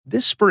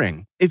This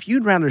spring, if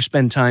you'd rather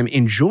spend time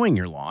enjoying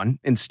your lawn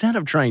instead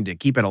of trying to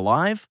keep it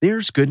alive,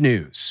 there's good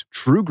news.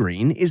 True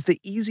Green is the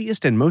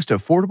easiest and most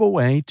affordable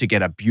way to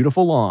get a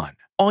beautiful lawn.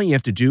 All you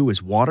have to do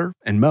is water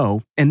and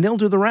mow, and they'll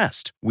do the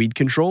rest. Weed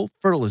control,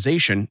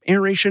 fertilization,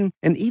 aeration,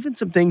 and even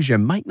some things you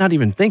might not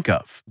even think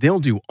of. They'll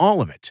do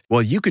all of it,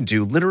 while you can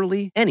do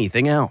literally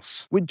anything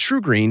else. With True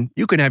Green,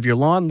 you can have your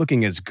lawn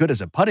looking as good as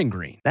a putting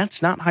green.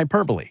 That's not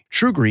hyperbole.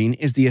 True Green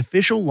is the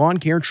official lawn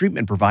care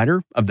treatment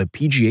provider of the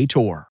PGA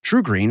Tour.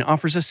 True Green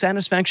offers a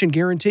satisfaction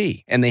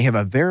guarantee, and they have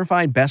a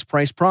verified best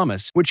price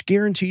promise, which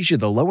guarantees you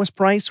the lowest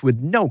price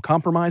with no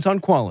compromise on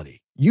quality.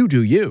 You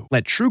do you.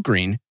 Let True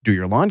Green do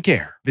your lawn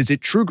care. Visit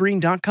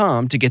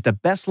truegreen.com to get the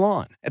best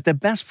lawn at the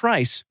best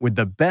price with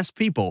the best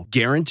people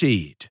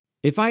guaranteed.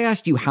 If I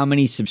asked you how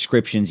many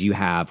subscriptions you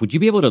have, would you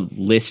be able to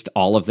list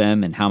all of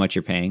them and how much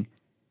you're paying?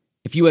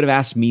 If you would have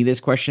asked me this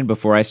question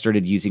before I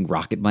started using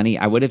Rocket Money,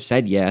 I would have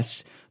said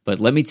yes. But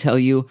let me tell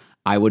you,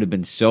 I would have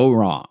been so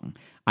wrong.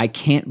 I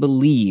can't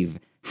believe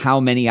how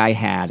many I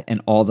had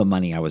and all the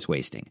money I was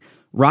wasting.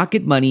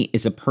 Rocket Money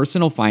is a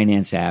personal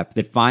finance app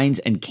that finds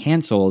and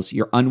cancels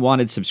your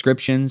unwanted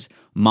subscriptions,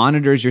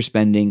 monitors your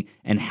spending,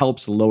 and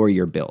helps lower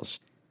your bills.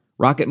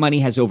 Rocket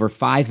Money has over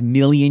 5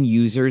 million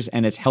users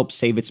and has helped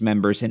save its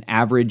members an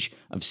average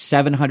of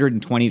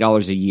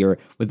 $720 a year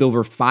with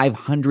over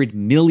 500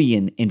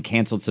 million in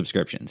canceled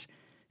subscriptions.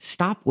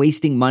 Stop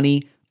wasting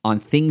money on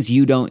things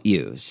you don't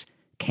use.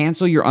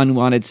 Cancel your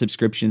unwanted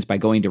subscriptions by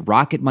going to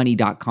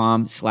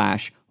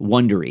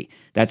rocketmoney.com/Wondery.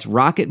 That's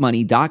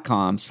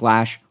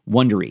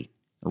rocketmoney.com/Wondery.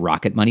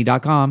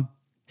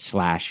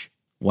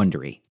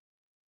 rocketmoney.com/Wondery.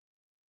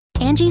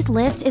 Angie's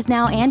List is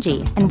now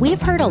Angie, and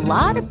we've heard a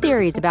lot of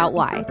theories about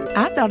why.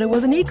 I thought it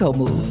was an eco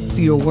move.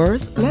 Fewer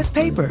words, less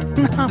paper.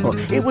 No,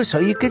 it was so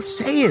you could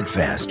say it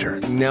faster.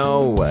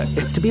 No,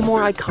 it's to be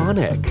more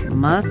iconic.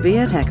 Must be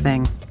a tech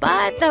thing.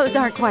 But those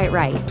aren't quite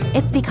right.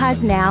 It's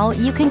because now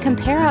you can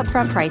compare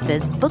upfront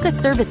prices, book a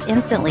service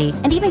instantly,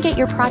 and even get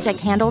your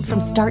project handled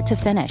from start to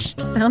finish.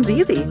 Sounds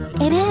easy.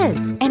 It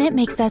is, and it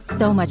makes us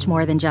so much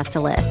more than just a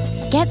list.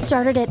 Get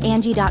started at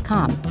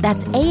Angie.com.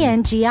 That's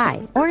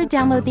ANGI, or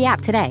download the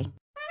app today.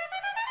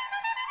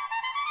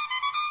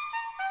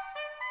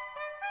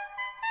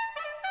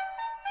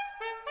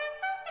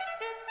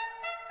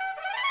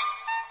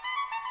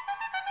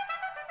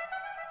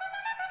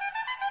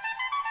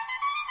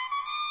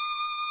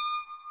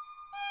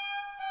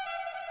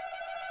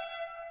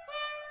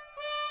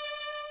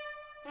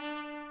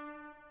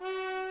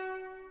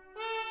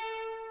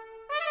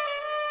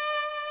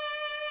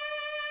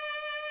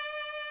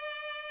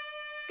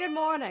 Good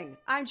morning.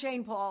 I'm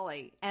Jane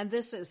Pauley, and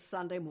this is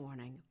Sunday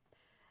Morning.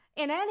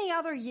 In any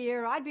other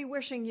year, I'd be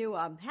wishing you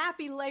a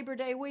happy Labor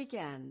Day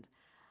weekend.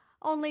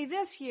 Only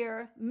this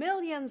year,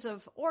 millions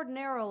of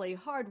ordinarily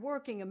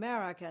hardworking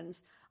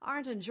Americans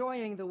aren't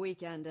enjoying the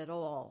weekend at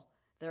all.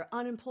 They're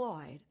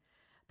unemployed,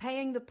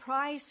 paying the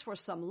price for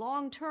some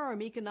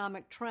long-term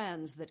economic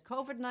trends that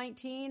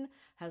COVID-19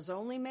 has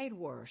only made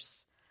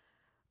worse.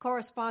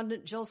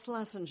 Correspondent Jill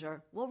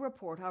Schlesinger will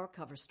report our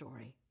cover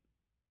story.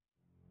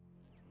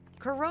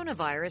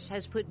 Coronavirus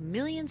has put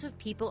millions of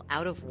people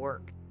out of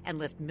work and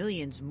left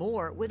millions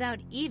more without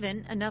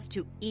even enough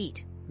to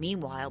eat.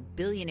 Meanwhile,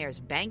 billionaires'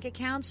 bank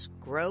accounts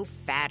grow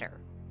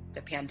fatter.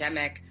 The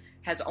pandemic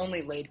has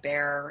only laid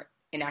bare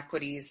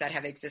inequities that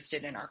have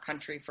existed in our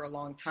country for a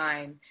long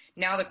time.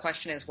 Now the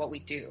question is what we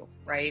do,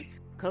 right?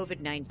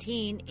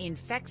 COVID-19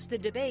 infects the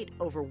debate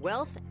over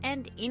wealth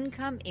and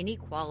income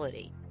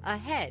inequality.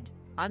 Ahead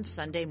on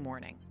Sunday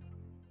Morning.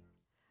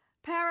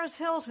 Paris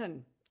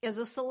Hilton is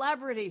a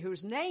celebrity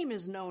whose name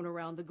is known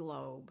around the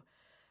globe.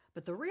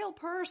 But the real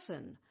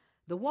person,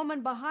 the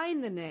woman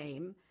behind the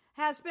name,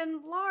 has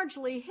been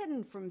largely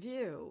hidden from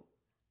view.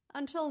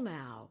 Until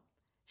now.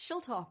 She'll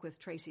talk with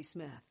Tracy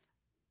Smith.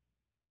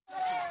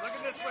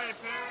 Looking this way,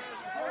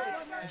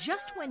 Paris.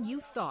 Just when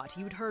you thought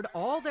you'd heard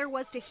all there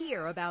was to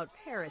hear about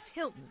Paris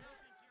Hilton,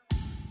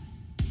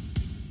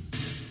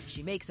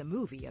 she makes a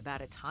movie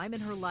about a time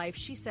in her life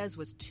she says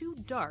was too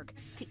dark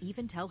to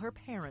even tell her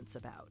parents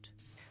about.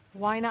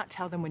 Why not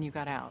tell them when you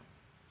got out?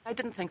 I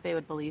didn't think they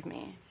would believe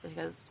me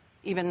because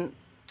even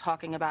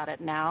talking about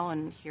it now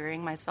and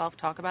hearing myself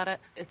talk about it,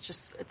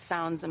 it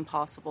sounds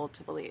impossible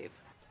to believe.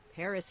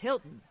 Paris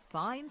Hilton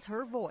finds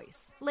her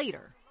voice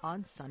later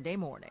on Sunday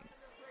Morning.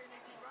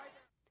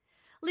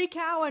 Lee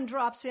Cowan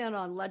drops in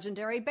on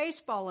legendary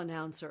baseball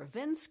announcer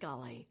Vin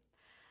Scully.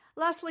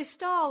 Leslie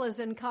Stahl is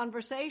in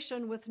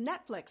conversation with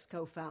Netflix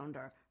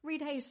co-founder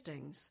Reed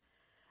Hastings.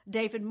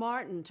 David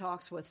Martin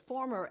talks with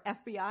former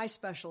FBI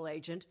special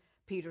agent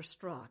Peter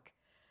Strzok.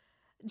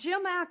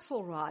 Jim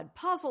Axelrod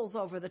puzzles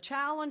over the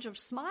challenge of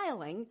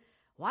smiling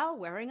while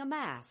wearing a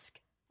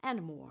mask,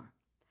 and more.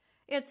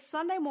 It's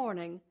Sunday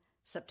Morning,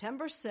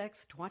 September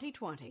 6th,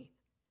 2020,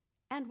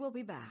 and we'll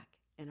be back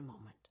in a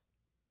moment.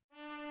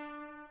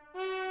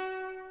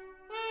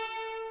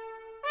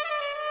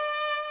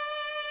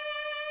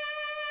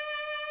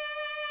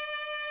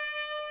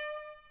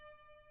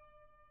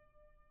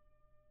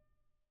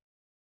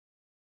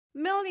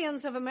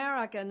 Millions of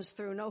Americans,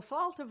 through no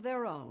fault of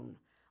their own,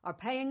 are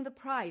paying the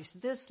price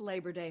this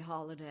Labor Day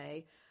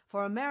holiday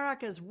for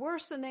America's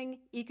worsening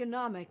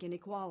economic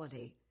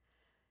inequality.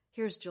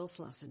 Here's Jill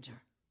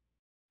Schlesinger.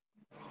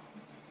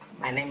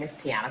 My name is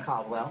Tiana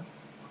Caldwell.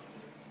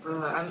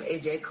 I'm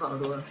AJ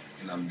Caldwell.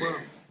 And I'm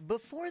Derek.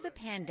 Before the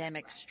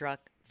pandemic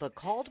struck, the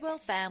Caldwell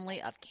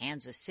family of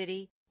Kansas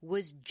City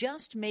was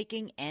just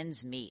making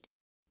ends meet.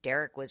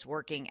 Derek was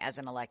working as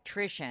an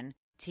electrician.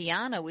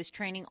 Tiana was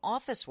training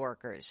office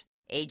workers.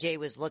 AJ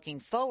was looking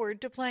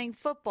forward to playing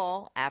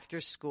football after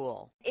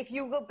school. If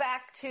you go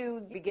back to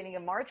the beginning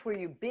of March, were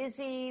you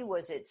busy?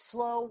 Was it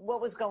slow?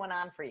 What was going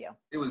on for you?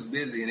 It was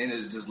busy, and then it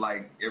was just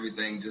like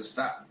everything just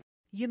stopped.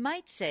 You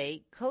might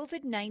say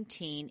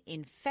COVID-19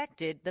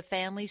 infected the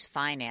family's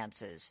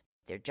finances.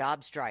 Their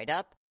jobs dried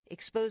up,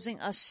 exposing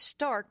a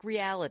stark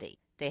reality.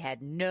 They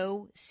had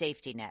no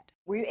safety net.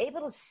 Were you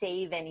able to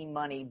save any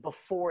money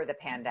before the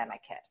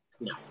pandemic hit?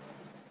 No.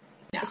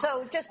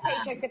 So just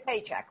paycheck to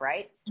paycheck,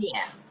 right?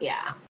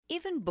 Yeah.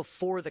 Even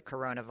before the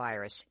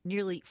coronavirus,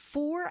 nearly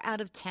 4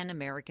 out of 10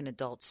 American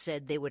adults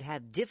said they would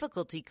have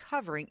difficulty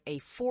covering a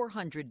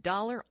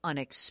 $400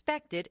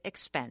 unexpected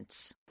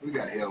expense. We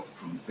got help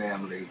from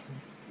family.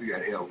 We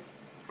got help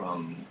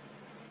from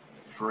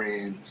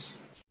friends.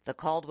 The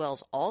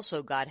Caldwells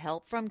also got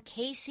help from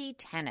KC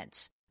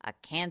Tenants, a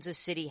Kansas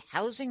City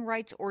housing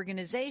rights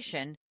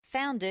organization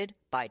founded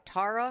by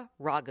Tara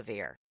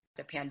Raghavir.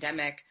 The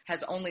pandemic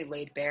has only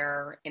laid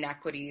bare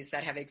inequities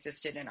that have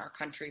existed in our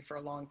country for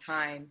a long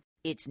time.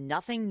 It's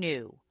nothing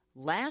new.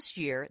 Last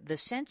year, the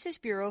Census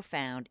Bureau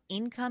found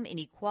income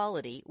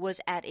inequality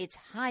was at its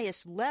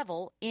highest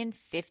level in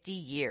 50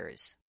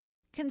 years.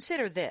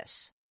 Consider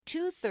this.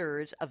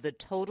 2/3 of the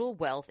total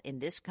wealth in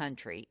this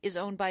country is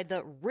owned by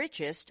the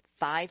richest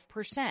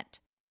 5%.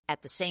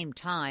 At the same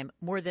time,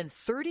 more than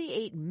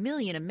 38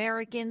 million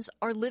Americans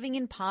are living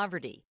in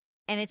poverty,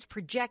 and it's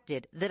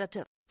projected that up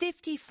to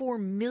 54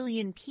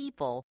 million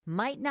people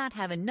might not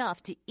have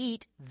enough to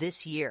eat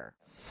this year.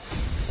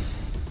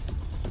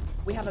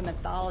 We have a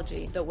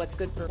mythology that what's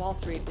good for Wall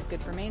Street is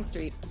good for Main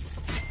Street,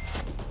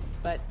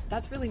 but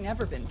that's really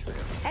never been true.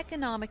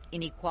 Economic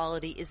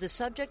inequality is the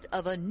subject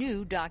of a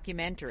new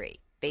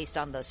documentary based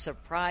on the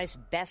surprise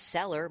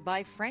bestseller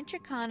by French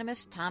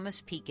economist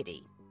Thomas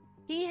Piketty.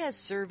 He has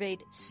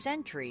surveyed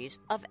centuries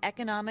of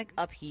economic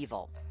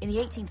upheaval. In the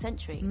 18th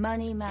century,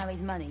 money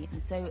marries money,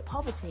 and so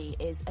poverty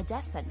is a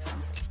death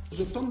sentence.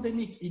 The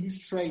pandemic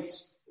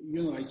illustrates,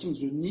 I think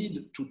the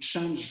need to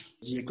change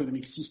the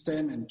economic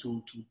system and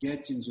to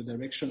get in the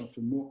direction of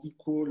a more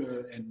equal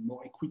and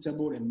more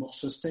equitable and more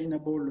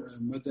sustainable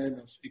model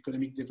of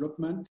economic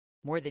development.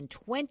 More than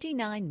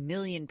 29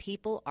 million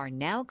people are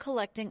now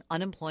collecting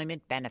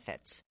unemployment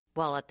benefits.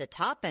 While at the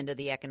top end of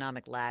the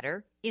economic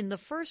ladder, in the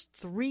first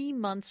 3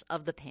 months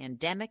of the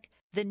pandemic,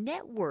 the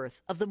net worth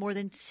of the more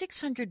than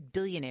 600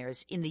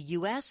 billionaires in the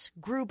U.S.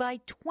 grew by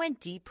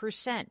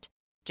 20%.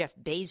 Jeff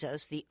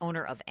Bezos, the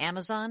owner of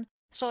Amazon,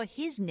 saw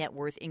his net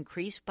worth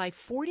increase by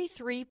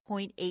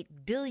 $43.8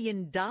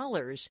 billion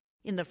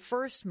in the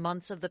first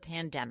months of the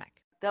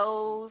pandemic.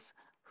 Those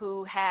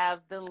who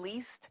have the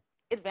least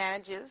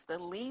advantages, the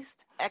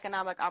least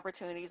economic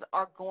opportunities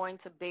are going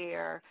to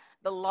bear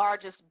the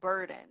largest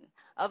burden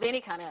of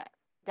any kind of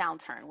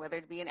downturn, whether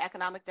it be an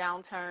economic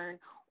downturn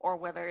or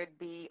whether it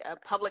be a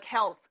public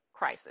health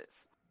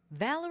crisis.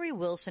 Valerie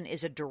Wilson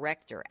is a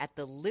director at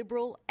the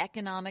Liberal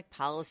Economic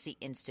Policy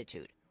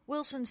Institute.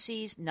 Wilson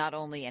sees not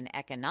only an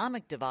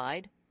economic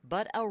divide,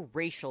 but a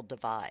racial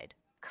divide.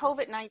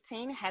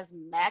 COVID-19 has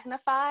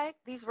magnified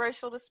these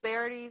racial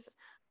disparities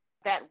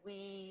that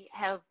we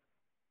have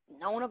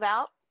known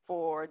about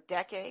for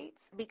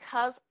decades.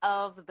 Because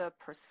of the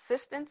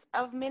persistence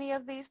of many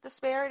of these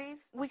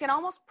disparities, we can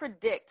almost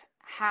predict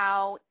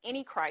how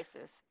any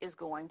crisis is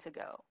going to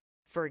go.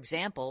 For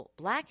example,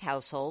 Black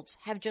households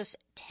have just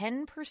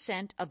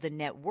 10% of the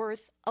net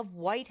worth of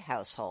white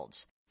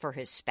households. For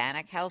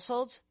Hispanic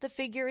households, the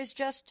figure is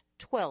just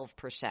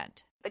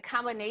 12%. The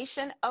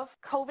combination of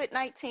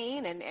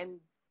COVID-19 and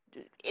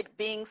it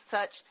being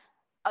such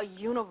a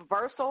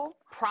universal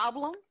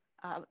problem,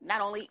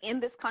 not only in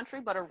this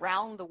country but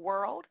around the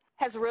world,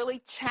 has really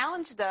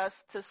challenged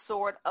us to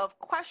sort of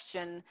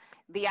question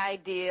the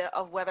idea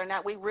of whether or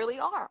not we really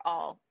are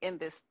all in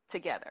this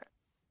together.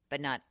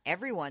 But not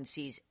everyone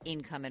sees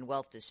income and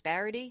wealth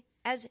disparity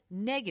as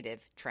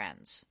negative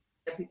trends.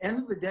 At the end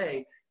of the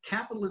day,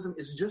 capitalism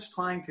is just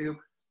trying to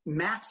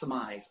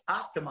maximize,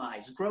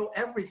 optimize, grow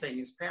everything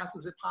as fast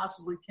as it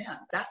possibly can.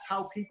 That's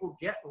how people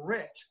get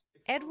rich.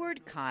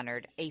 Edward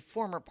Connard, a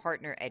former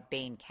partner at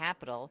Bain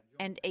Capital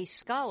and a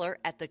scholar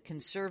at the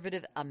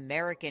conservative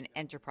American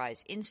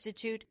Enterprise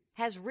Institute,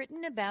 has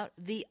written about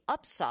the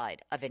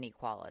upside of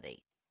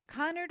inequality.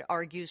 Connard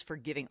argues for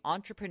giving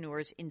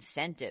entrepreneurs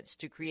incentives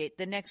to create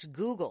the next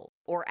Google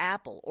or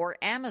Apple or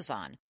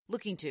Amazon,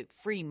 looking to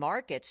free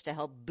markets to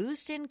help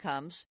boost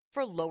incomes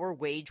for lower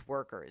wage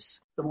workers.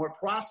 The more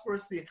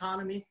prosperous the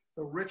economy,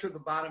 the richer the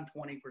bottom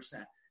 20%.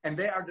 And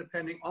they are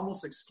depending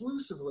almost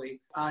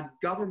exclusively on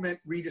government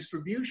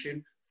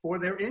redistribution for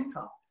their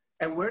income.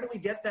 And where do we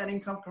get that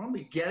income from?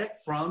 We get it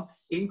from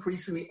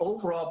increasing the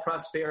overall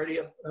prosperity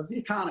of the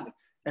economy.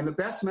 And the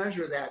best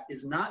measure of that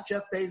is not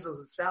Jeff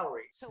Bezos'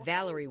 salary.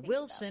 Valerie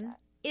Wilson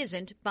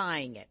isn't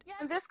buying it.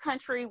 In this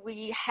country,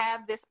 we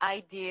have this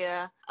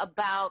idea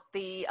about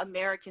the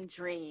American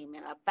dream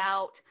and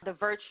about the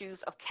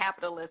virtues of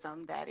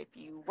capitalism, that if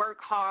you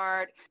work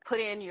hard, put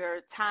in your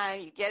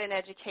time, you get an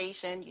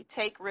education, you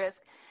take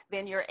risk,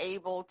 then you're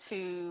able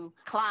to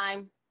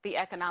climb the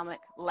economic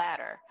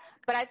ladder.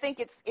 But I think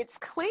it's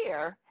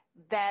clear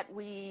that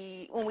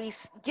when we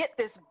get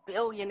this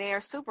billionaire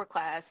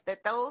superclass,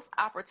 that those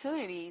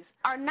opportunities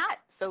are not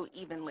so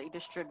evenly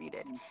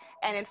distributed.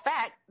 And in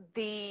fact,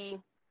 the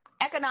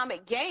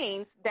economic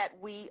gains that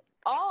we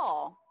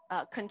all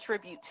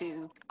contribute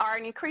to are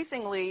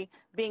increasingly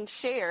being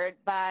shared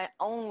by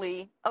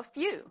only a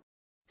few.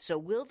 So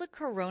will the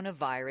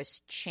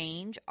coronavirus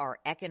change our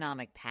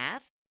economic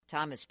path?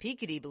 Thomas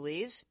Piketty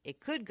believes it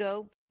could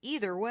go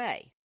either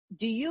way.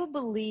 Do you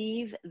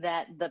believe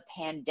that the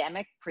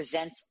pandemic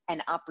presents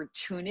an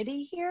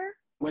opportunity here?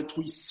 What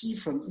we see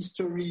from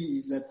history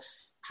is that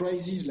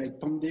crises like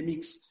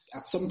pandemics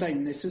are sometimes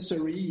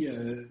necessary,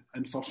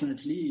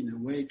 unfortunately, in a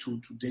way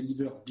to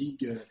deliver big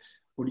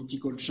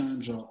political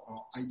change or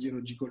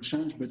ideological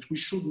change. But we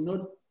should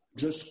not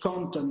just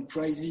count on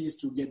crises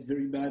to get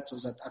very bad so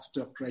that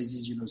after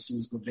crisis,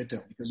 things go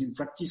better. Because in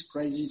practice,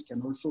 crises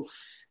can also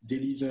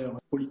deliver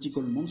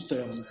political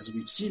monsters, as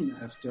we've seen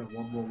after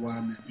World War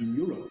I in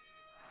Europe.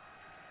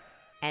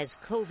 As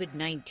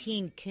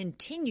COVID-19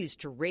 continues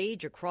to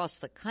rage across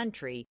the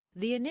country,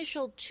 the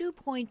initial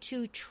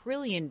 $2.2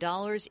 trillion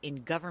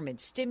in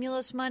government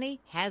stimulus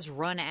money has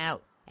run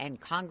out,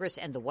 and Congress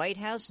and the White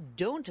House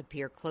don't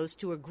appear close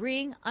to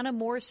agreeing on a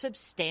more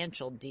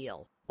substantial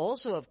deal.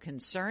 Also of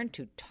concern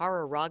to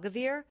Tara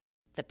Raghavir,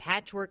 the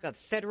patchwork of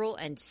federal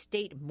and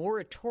state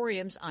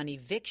moratoriums on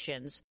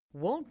evictions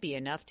won't be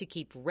enough to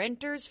keep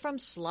renters from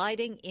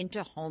sliding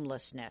into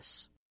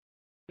homelessness.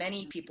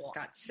 Many people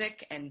got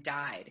sick and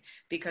died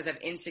because of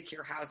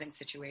insecure housing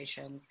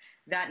situations.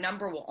 That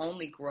number will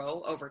only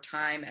grow over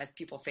time as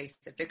people face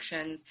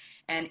evictions,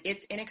 and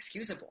it's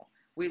inexcusable.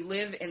 We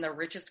live in the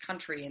richest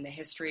country in the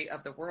history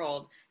of the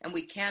world, and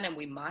we can and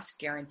we must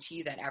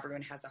guarantee that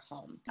everyone has a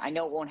home. I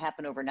know it won't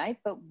happen overnight,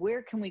 but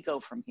where can we go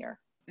from here?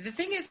 The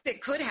thing is,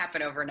 it could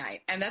happen overnight,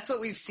 and that's what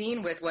we've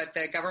seen with what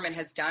the government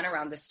has done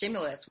around the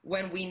stimulus.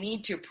 When we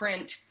need to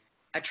print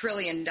 $1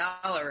 trillion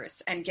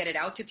and get it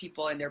out to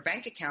people in their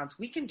bank accounts,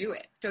 we can do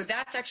it. So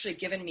that's actually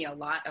given me a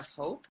lot of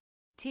hope.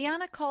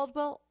 Tiana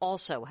Caldwell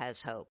also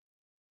has hope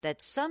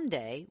that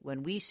someday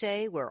when we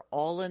say we're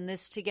all in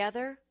this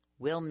together,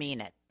 we'll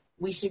mean it.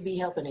 We should be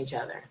helping each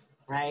other,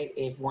 right?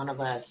 If one of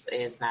us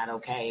is not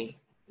okay,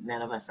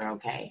 none of us are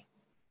okay.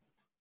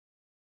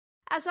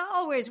 As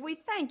always, we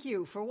thank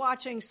you for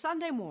watching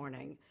Sunday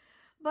Morning.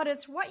 But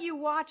it's what you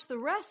watch the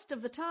rest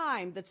of the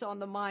time that's on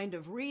the mind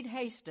of Reed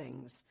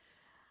Hastings.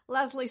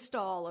 Leslie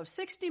Stahl of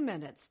 60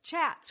 Minutes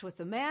chats with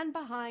the man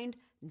behind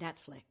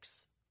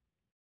Netflix.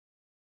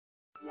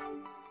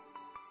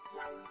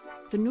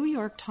 The New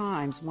York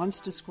Times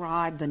once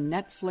described the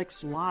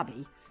Netflix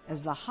lobby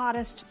as the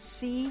hottest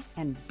see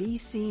and be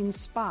seen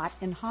spot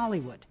in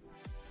Hollywood.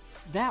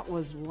 That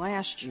was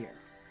last year.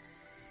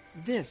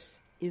 This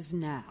is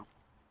now.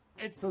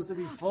 It's supposed to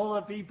be full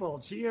of people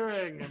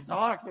cheering and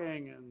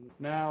talking, and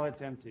now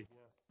it's empty.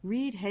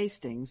 Reed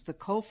Hastings, the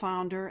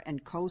co-founder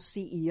and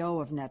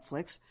co-CEO of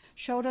Netflix,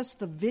 showed us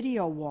the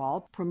video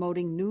wall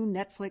promoting new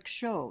Netflix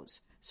shows,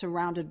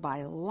 surrounded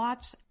by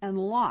lots and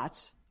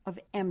lots of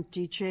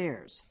empty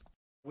chairs.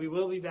 We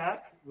will be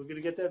back. We're going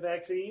to get that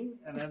vaccine,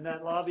 and then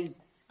that lobby's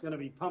going to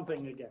be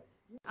pumping again.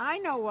 I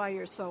know why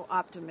you're so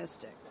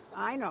optimistic.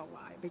 I know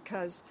why,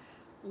 because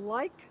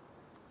like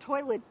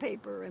toilet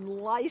paper and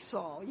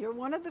Lysol, you're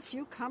one of the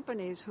few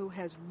companies who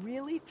has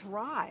really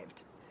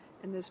thrived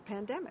in this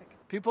pandemic.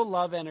 People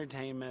love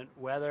entertainment,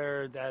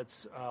 whether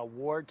that's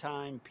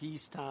wartime,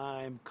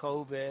 peacetime,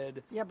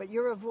 COVID. Yeah, but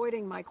you're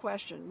avoiding my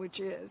question,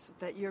 which is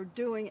that you're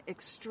doing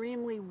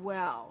extremely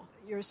well.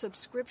 Your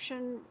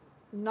subscription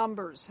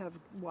numbers have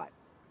what?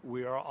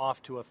 We are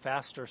off to a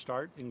faster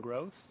start in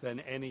growth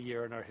than any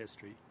year in our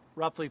history.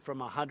 Roughly from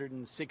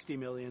 160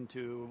 million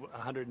to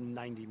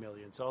 190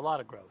 million, so a lot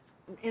of growth.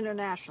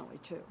 Internationally,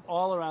 too.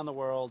 All around the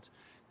world.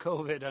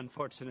 COVID,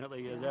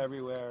 unfortunately, is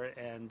everywhere,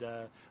 and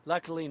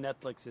luckily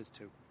Netflix is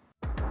too.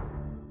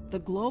 The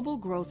global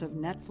growth of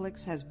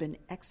Netflix has been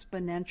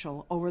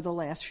exponential over the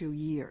last few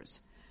years.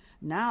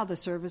 Now the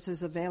service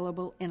is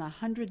available in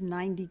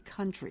 190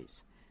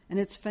 countries, and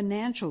its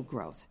financial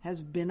growth has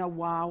been a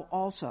wow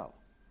also.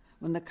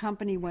 When the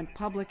company went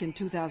public in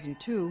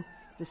 2002,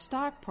 the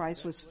stock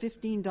price was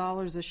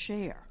 $15 a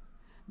share.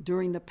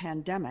 During the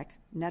pandemic,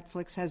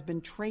 Netflix has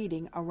been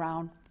trading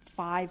around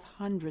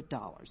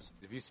 $500.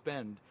 If you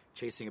spend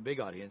chasing a big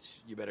audience,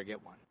 you better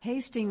get one.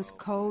 Hastings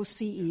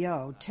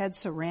co-CEO Ted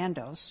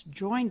Sarandos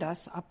joined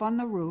us up on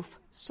the roof,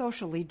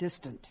 socially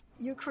distant.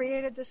 You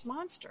created this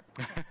monster.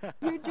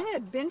 You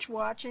did. Binge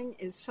watching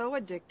is so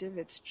addictive.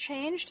 It's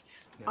changed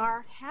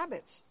our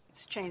habits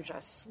It's changed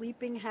our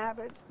sleeping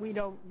habits. We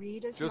don't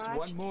read as Just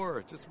much.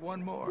 Just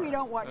one more. We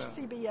don't watch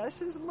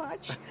CBS as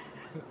much.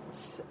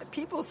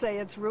 People say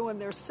it's ruined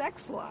their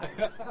sex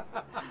lives.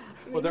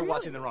 Well, they're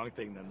watching the wrong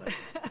thing then.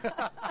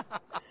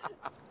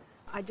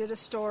 I did a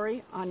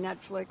story on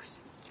Netflix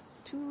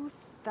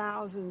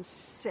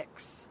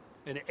 2006.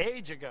 An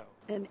age ago.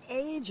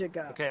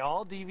 Okay,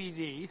 all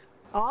DVD.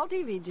 All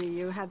DVD.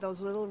 You had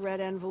those little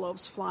red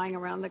envelopes flying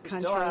around the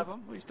country.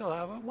 We still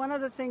have them. One of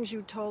the things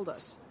you told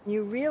us,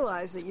 you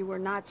realized that you were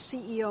not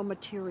CEO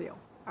material.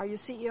 Are you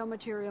CEO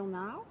material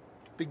now?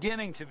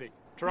 Beginning to be.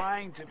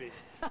 Trying to be.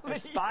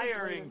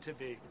 Aspiring to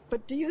be.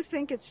 But do you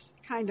think it's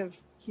kind of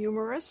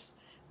humorous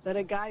that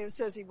a guy who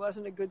says he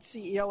wasn't a good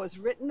CEO has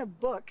written a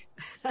book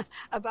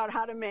about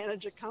how to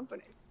manage a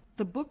company?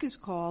 The book is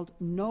called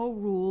No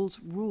Rules,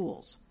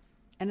 Rules,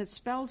 and it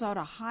spells out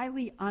a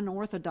highly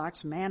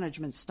unorthodox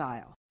management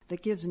style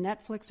that gives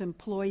Netflix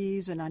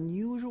employees an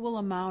unusual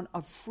amount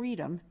of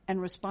freedom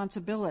and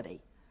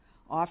responsibility,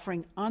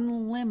 offering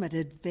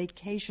unlimited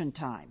vacation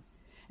time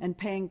and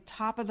paying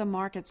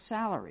top-of-the-market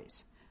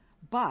salaries.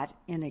 But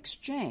in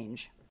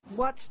exchange,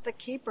 what's the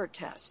keeper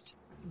test,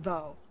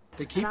 though?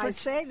 And I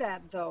say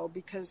that, though,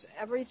 because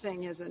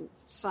everything isn't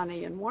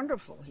sunny and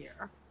wonderful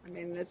here. I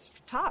mean, it's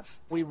tough.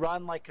 We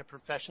run like a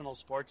professional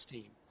sports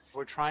team.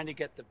 We're trying to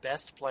get the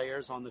best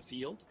players on the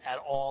field at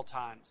all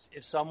times.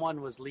 If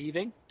someone was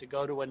leaving to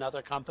go to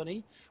another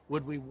company,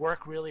 would we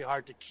work really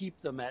hard to keep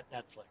them at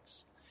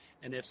Netflix?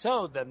 And if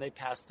so, then they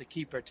pass the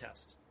keeper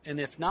test. And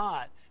if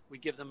not, we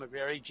give them a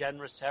very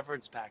generous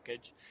severance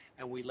package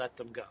and we let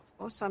them go.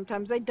 Well,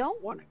 sometimes they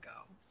don't want to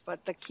go,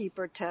 but the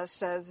keeper test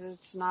says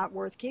it's not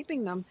worth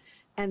keeping them.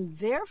 And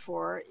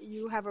therefore,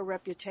 you have a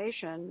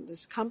reputation,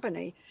 this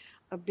company,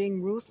 of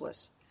being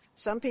ruthless.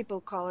 Some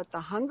people call it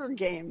the Hunger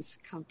Games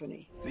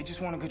company. They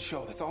just want a good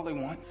show. That's all they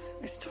want.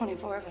 There's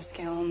 24 of us,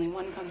 Gail. Only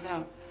one comes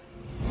out.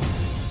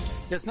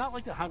 It's not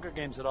like the Hunger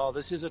Games at all.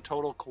 This is a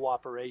total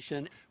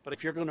cooperation. But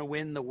if you're going to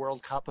win the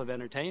World Cup of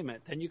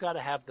entertainment, then you got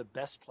to have the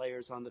best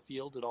players on the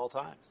field at all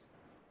times.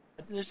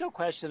 There's no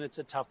question it's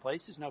a tough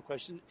place. There's no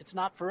question it's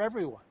not for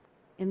everyone.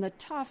 In the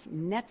tough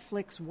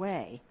Netflix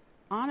way,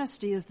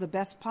 honesty is the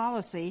best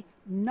policy,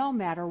 no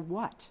matter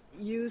what.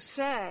 You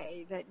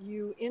say that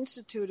you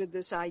instituted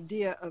this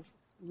idea of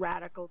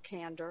radical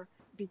candor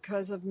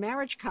because of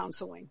marriage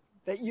counseling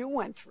that you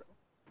went through.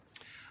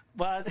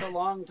 Well, it's a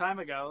long time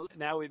ago.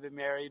 Now we've been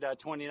married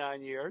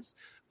 29 years.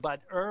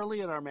 But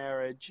early in our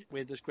marriage, we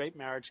had this great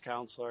marriage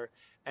counselor,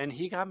 and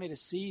he got me to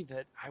see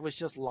that I was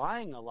just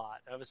lying a lot.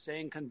 I was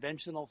saying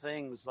conventional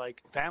things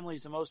like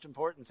family's the most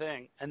important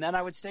thing. And then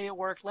I would stay at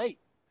work late.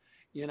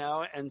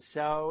 And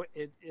so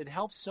it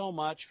helped so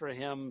much for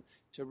him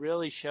to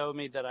really show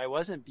me that I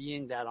wasn't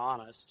being that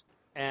honest.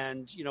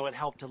 And, it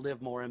helped to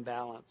live more in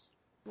balance.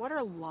 What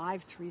are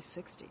live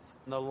 360s?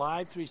 The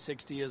live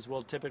 360 is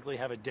we'll typically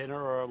have a dinner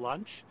or a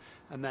lunch,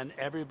 and then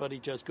everybody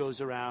just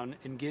goes around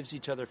and gives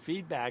each other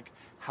feedback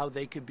how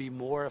they could be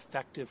more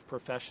effective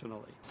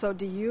professionally. So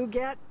do you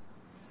get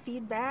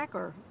feedback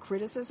or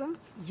criticism?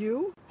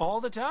 You? All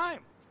the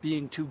time.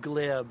 Being too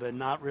glib and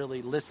not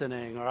really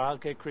listening, or I'll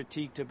get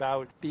critiqued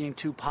about being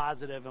too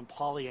positive and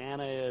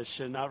Pollyanna-ish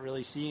and not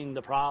really seeing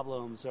the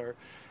problems, or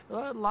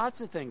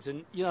lots of things.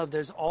 And,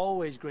 there's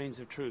always grains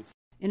of truth.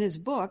 In his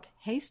book,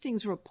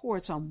 Hastings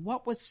reports on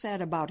what was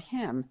said about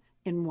him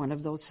in one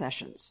of those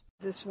sessions.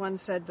 This one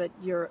said that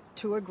you're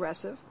too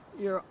aggressive,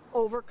 you're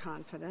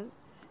overconfident,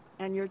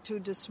 and you're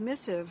too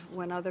dismissive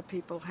when other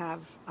people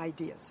have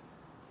ideas.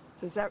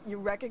 Does that, you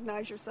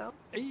recognize yourself?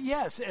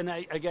 Yes, and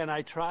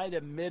I try to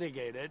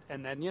mitigate it,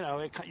 and then,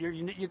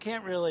 you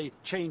can't really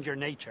change your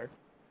nature.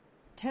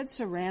 Ted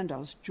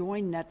Sarandos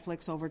joined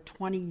Netflix over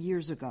 20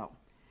 years ago.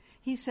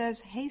 He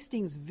says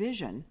Hastings'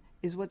 vision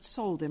is what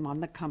sold him on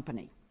the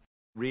company.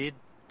 Reed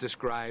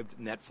described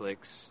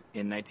Netflix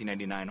in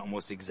 1999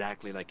 almost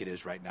exactly like it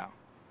is right now.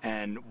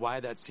 And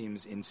why that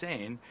seems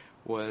insane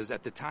was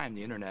at the time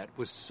the internet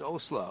was so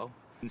slow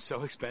and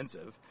so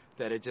expensive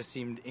that it just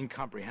seemed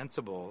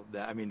incomprehensible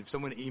that, if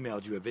someone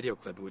emailed you a video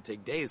clip, it would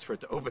take days for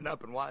it to open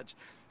up and watch.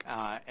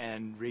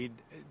 And Reed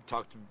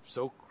talked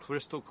so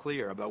crystal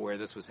clear about where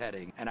this was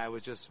heading. And I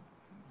was just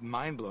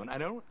mind blown.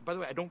 I'm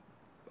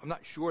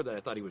not sure that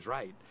I thought he was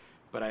right.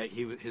 But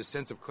his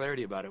sense of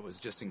clarity about it was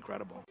just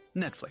incredible.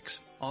 Netflix.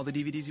 All the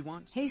DVDs you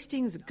want.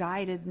 Hastings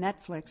guided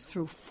Netflix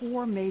through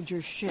 4 major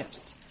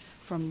shifts,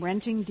 from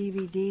renting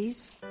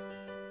DVDs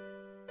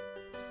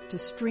to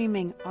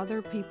streaming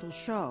other people's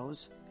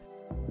shows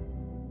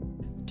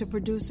to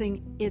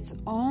producing its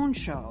own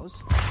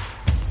shows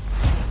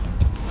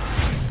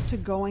to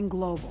going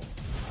global.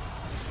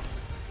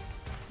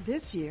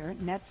 This year,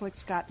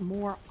 Netflix got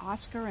more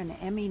Oscar and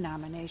Emmy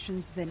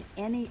nominations than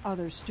any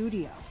other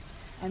studio.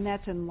 And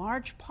that's in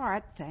large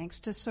part thanks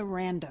to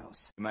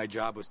Sarandos. My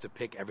job was to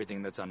pick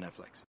everything that's on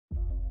Netflix.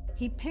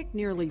 He picked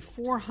nearly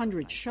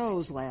 400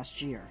 shows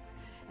last year,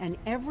 and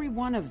every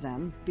one of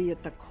them, be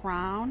it The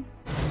Crown,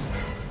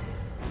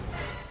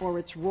 or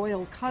its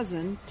royal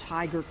cousin,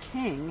 Tiger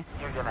King,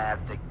 You're gonna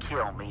have to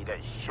kill me to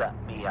shut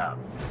me up.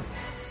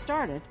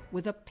 started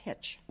with a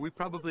pitch. We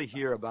probably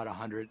hear about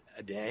 100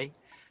 a day.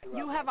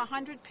 You have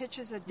 100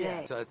 pitches a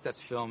day. So that's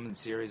film and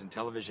series and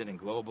television and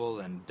global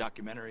and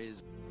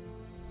documentaries.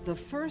 The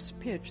first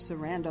pitch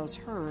Sarandos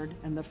heard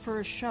and the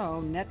first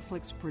show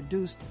Netflix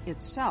produced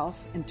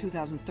itself in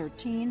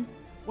 2013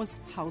 was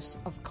House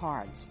of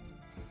Cards.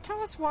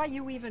 Tell us why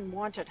you even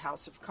wanted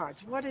House of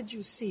Cards. What did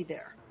you see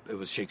there? It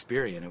was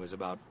Shakespearean. It was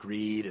about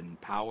greed and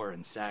power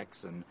and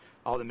sex and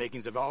all the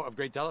makings of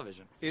great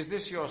television. Is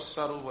this your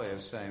subtle way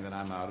of saying that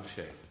I'm out of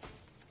shape?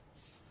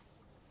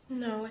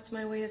 No, it's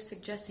my way of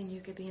suggesting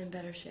you could be in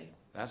better shape.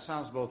 That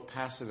sounds both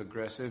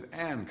passive-aggressive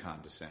and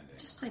condescending.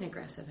 Just plain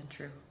aggressive and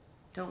true.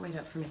 Don't wait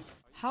up for me.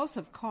 House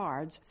of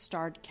Cards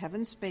starred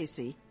Kevin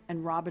Spacey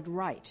and Robin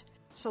Wright.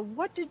 So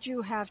what did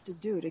you have to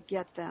do to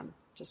get them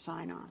to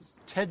sign on?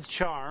 Ted's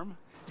charm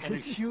and a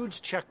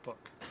huge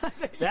checkbook.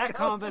 That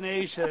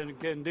combination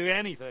can do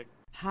anything.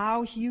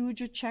 How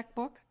huge a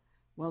checkbook?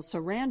 Well,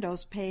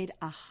 Sarandos paid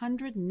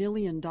 $100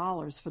 million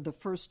for the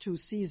first 2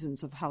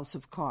 seasons of House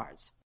of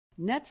Cards.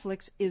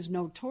 Netflix is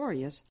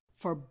notorious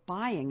for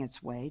buying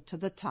its way to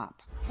the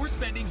top. We're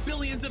spending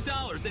billions of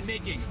dollars and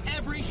making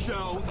every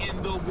show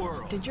in the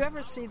world. Did you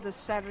ever see the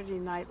Saturday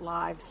Night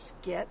Live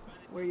skit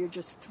where you're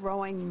just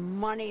throwing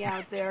money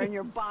out there and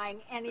you're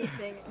buying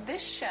anything?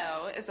 This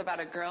show is about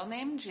a girl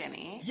named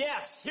Jenny.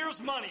 Yes,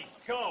 here's money.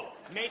 Go.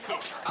 Make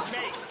it.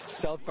 Make.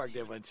 South Park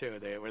did one too.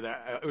 It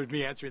was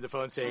me answering the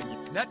phone saying,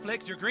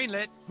 Netflix, you're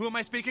greenlit. Who am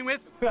I speaking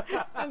with?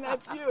 And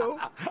that's you.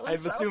 I'm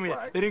assuming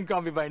they didn't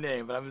call me by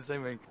name, but I'm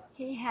assuming.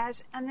 He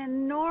has an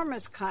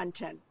enormous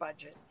content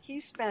budget. He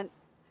spent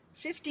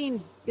 $15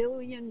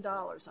 billion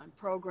on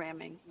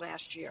programming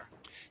last year.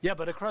 Yeah,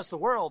 but across the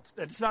world,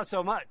 it's not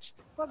so much.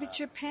 Well, but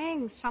you're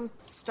paying some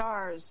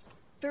stars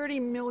 $30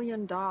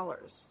 million,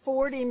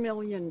 $40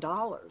 million.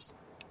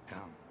 Yeah.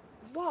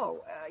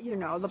 Whoa,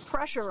 the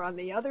pressure on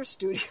the other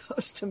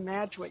studios to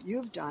match what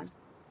you've done,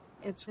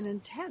 it's been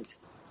intense.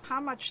 How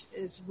much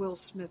is Will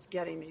Smith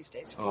getting these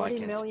days?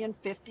 40 million,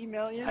 50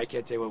 million? I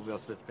can't tell you what Will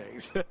Smith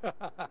pays.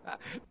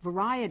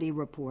 Variety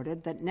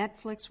reported that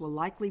Netflix will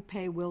likely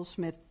pay Will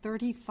Smith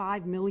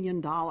 $35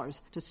 million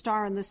to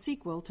star in the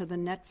sequel to the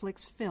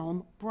Netflix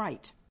film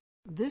Bright.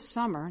 This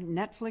summer,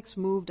 Netflix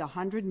moved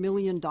 $100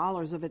 million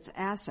of its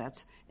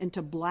assets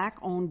into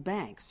black-owned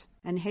banks,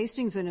 and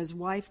Hastings and his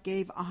wife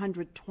gave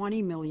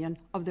 $120 million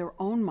of their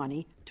own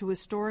money to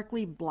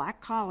historically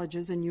black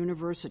colleges and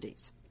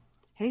universities.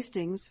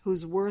 Hastings,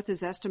 whose worth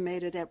is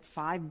estimated at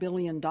 $5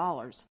 billion,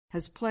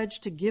 has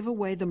pledged to give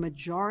away the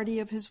majority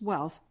of his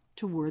wealth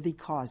to worthy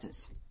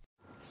causes.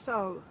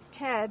 So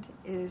Ted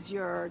is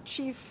your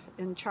chief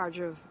in charge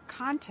of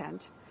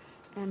content,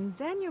 and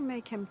then you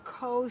make him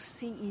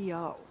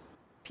co-CEO.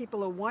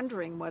 People are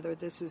wondering whether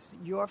this is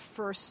your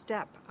first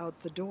step out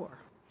the door.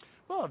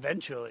 Well,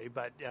 eventually,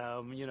 but,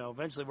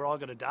 eventually we're all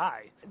going to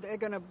die. They're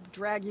going to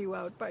drag you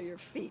out by your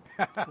feet.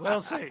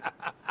 We'll see.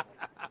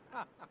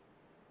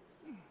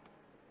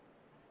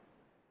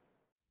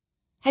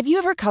 Have you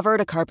ever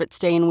covered a carpet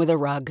stain with a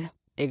rug?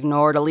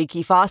 Ignored a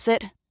leaky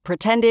faucet?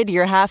 Pretended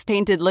your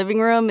half-painted living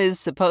room is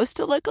supposed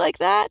to look like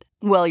that?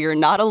 Well, you're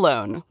not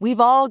alone. We've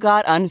all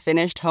got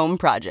unfinished home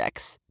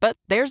projects. But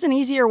there's an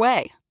easier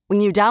way. When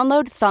you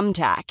download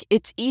Thumbtack,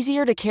 it's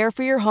easier to care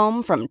for your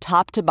home from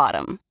top to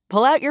bottom.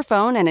 Pull out your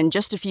phone and in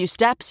just a few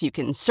steps, you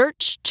can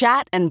search,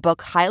 chat, and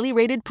book highly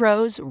rated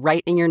pros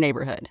right in your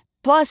neighborhood.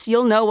 Plus,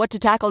 you'll know what to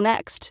tackle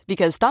next,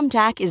 because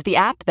Thumbtack is the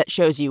app that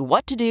shows you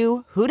what to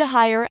do, who to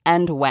hire,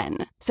 and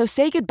when. So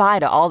say goodbye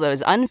to all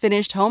those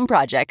unfinished home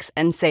projects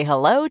and say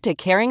hello to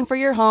caring for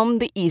your home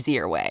the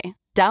easier way.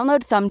 Download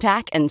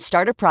Thumbtack and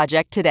start a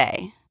project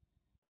today.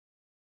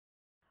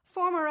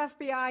 Former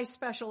FBI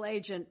Special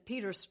Agent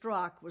Peter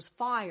Strzok was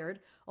fired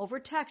over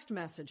text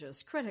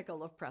messages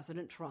critical of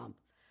President Trump.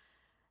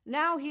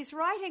 Now he's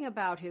writing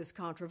about his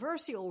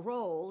controversial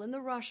role in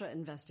the Russia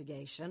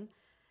investigation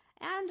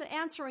and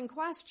answering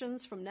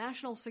questions from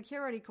National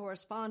Security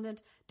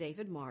Correspondent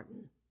David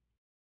Martin.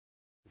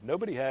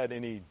 Nobody had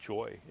any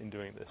joy in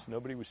doing this.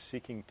 Nobody was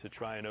seeking to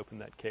try and open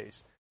that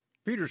case.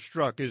 Peter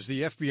Strzok is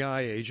the FBI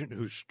agent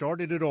who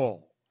started it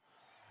all,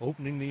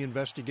 opening the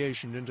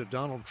investigation into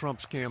Donald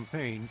Trump's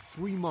campaign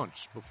 3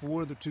 months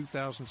before the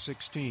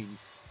 2016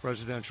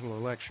 presidential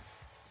election.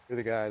 You're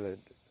the guy that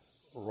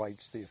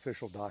writes the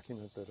official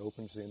document that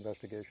opens the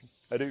investigation?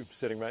 I do,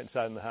 sitting right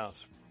inside in the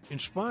House.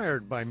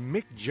 Inspired by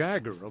Mick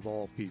Jagger, of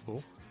all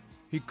people,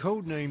 he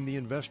codenamed the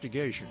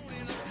investigation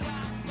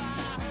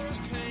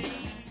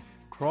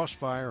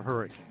Crossfire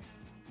Hurricane.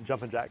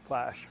 Jumpin' Jack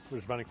Flash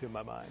was running through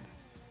my mind.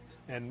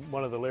 And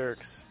one of the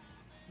lyrics,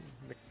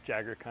 Mick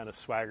Jagger kind of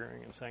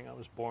swaggering and saying, I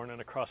was born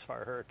in a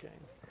crossfire hurricane.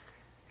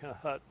 Kind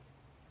of thought,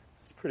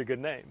 that's a pretty good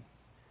name.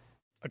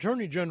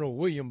 Attorney General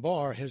William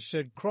Barr has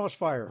said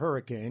Crossfire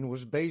Hurricane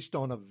was based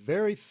on a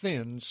very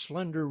thin,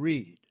 slender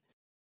reed.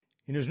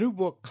 In his new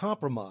book,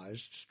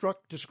 Compromised, Strzok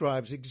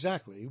describes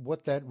exactly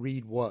what that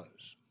reed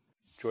was.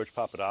 George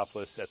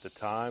Papadopoulos at the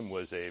time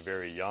was a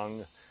very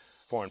young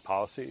foreign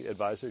policy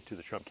advisor to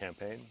the Trump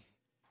campaign.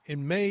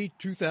 In May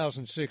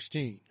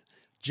 2016,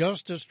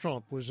 just as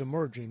Trump was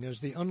emerging as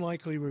the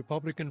unlikely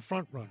Republican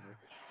frontrunner,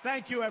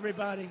 thank you,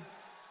 everybody,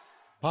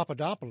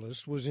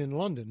 Papadopoulos was in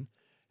London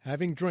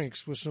having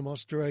drinks with some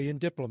Australian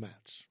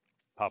diplomats.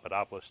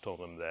 Papadopoulos told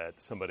him that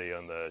somebody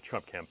on the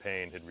Trump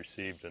campaign had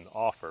received an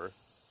offer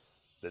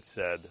that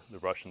said the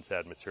Russians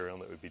had material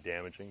that would be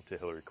damaging to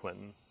Hillary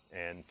Clinton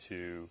and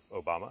to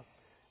Obama,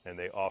 and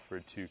they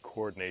offered to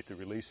coordinate the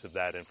release of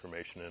that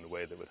information in a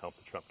way that would help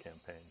the Trump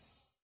campaign.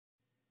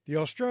 The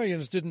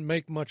Australians didn't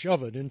make much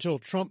of it until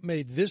Trump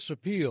made this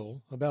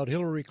appeal about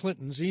Hillary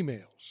Clinton's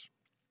emails.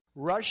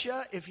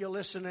 Russia, if you're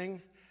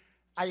listening,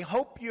 I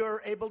hope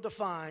you're able to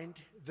find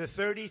the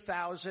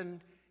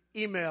 30,000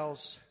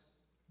 emails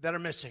that are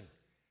missing.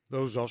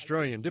 Those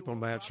Australian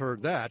diplomats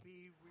heard that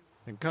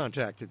and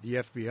contacted the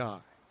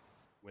FBI.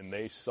 When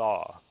they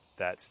saw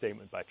that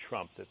statement by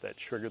Trump, that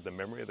triggered the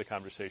memory of the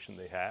conversation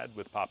they had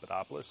with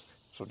Papadopoulos.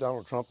 So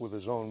Donald Trump, with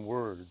his own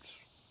words,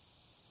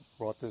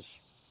 brought this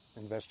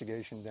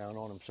investigation down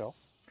on himself?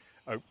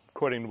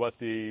 According to what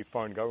the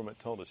foreign government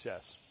told us,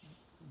 yes.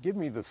 Give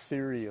me the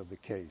theory of the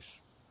case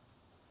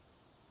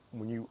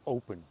when you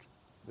opened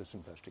this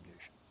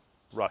investigation.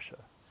 Russia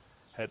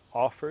had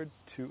offered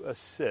to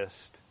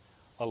assist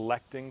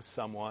electing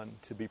someone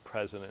to be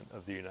president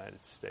of the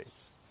United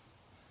States.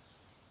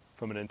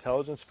 From an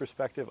intelligence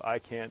perspective, I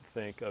can't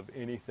think of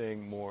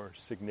anything more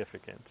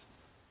significant.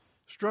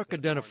 Strzok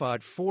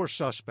identified 4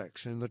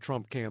 suspects in the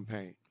Trump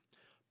campaign: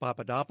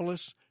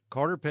 Papadopoulos,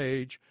 Carter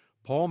Page,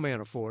 Paul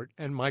Manafort,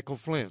 and Michael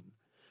Flynn,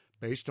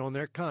 based on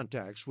their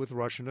contacts with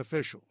Russian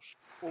officials.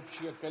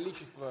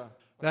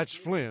 That's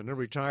Flynn, a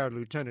retired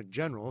lieutenant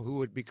general who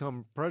would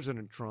become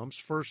President Trump's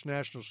first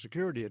national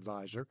security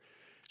advisor,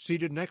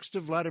 seated next to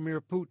Vladimir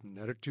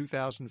Putin at a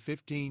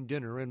 2015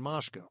 dinner in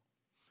Moscow.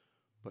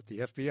 But the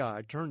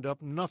FBI turned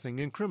up nothing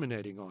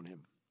incriminating on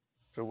him.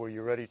 So were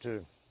you ready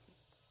to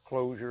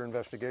close your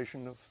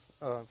investigation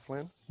of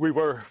Flynn? We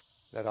were.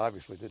 That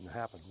obviously didn't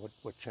happen.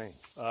 What changed?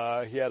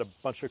 He had a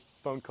bunch of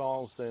phone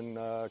calls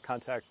and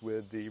contact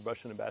with the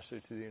Russian ambassador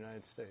to the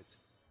United States.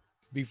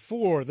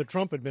 Before the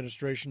Trump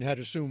administration had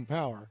assumed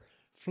power,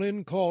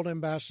 Flynn called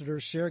Ambassador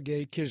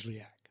Sergei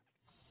Kislyak.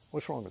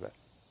 What's wrong with that?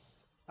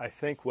 I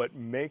think what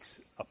makes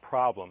a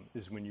problem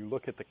is when you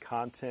look at the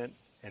content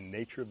and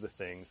nature of the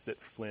things that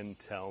Flynn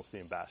tells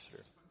the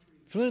ambassador.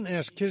 Flynn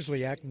asked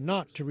Kislyak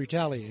not to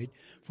retaliate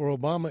for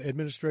Obama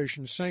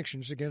administration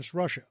sanctions against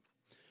Russia.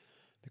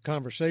 The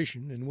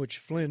conversation, in which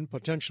Flynn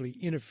potentially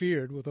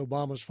interfered with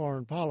Obama's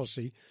foreign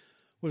policy,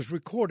 was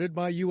recorded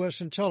by U.S.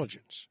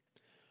 intelligence.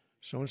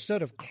 So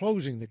instead of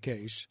closing the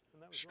case,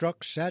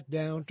 Strzok sat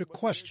down to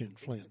question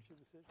Flynn.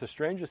 The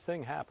strangest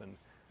thing happened.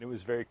 It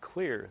was very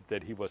clear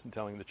that he wasn't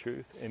telling the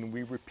truth, and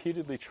we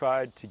repeatedly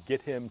tried to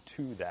get him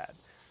to that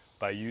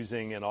by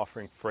using and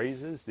offering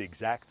phrases, the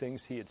exact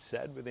things he had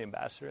said with the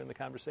ambassador in the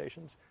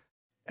conversations.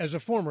 As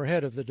a former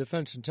head of the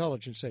Defense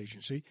Intelligence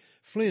Agency,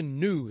 Flynn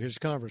knew his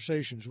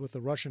conversations with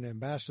the Russian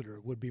ambassador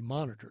would be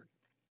monitored.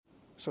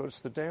 So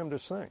it's the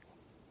damnedest thing.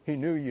 He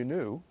knew you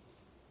knew,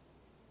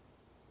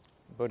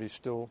 but he's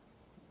still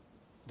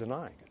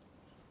denying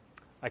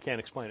it. I can't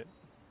explain it.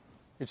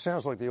 It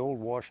sounds like the old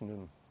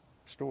Washington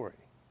story.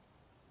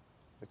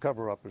 The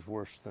cover-up is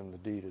worse than the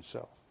deed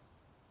itself.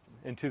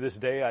 And to this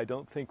day, I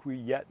don't think we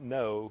yet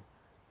know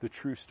the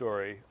true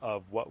story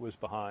of what was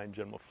behind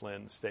General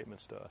Flynn's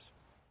statements to us.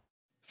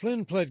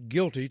 Flynn pled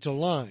guilty to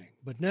lying,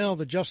 but now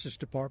the Justice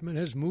Department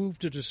has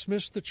moved to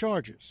dismiss the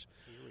charges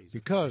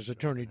because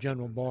Attorney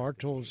General Barr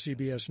told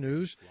CBS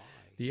News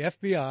the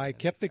FBI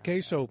kept the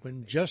case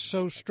open just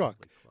so Strzok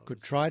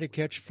could try to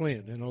catch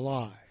Flynn in a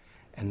lie.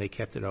 And they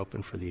kept it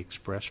open for the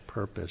express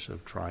purpose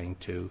of trying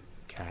to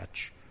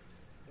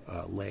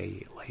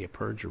lay a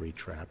perjury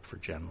trap for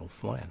General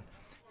Flynn.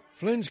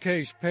 Flynn's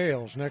case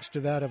pales next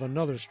to that of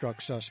another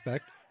Strzok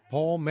suspect,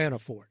 Paul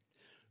Manafort,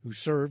 who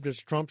served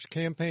as Trump's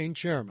campaign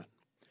chairman.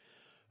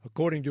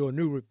 According to a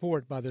new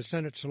report by the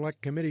Senate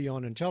Select Committee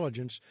on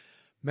Intelligence,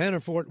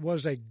 Manafort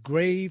was a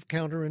grave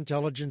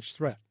counterintelligence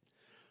threat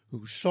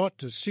who sought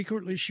to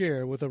secretly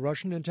share with a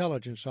Russian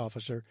intelligence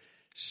officer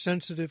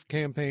sensitive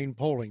campaign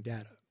polling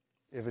data.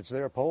 If it's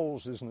their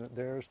polls, isn't it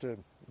theirs to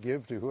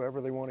give to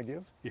whoever they want to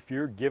give? If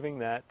you're giving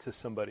that to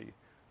somebody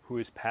who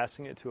is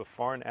passing it to a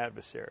foreign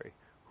adversary,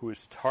 who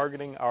is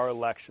targeting our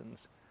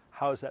elections,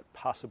 how is that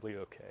possibly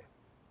okay?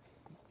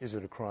 Is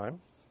it a crime?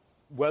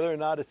 Whether or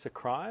not it's a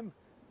crime,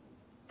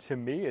 to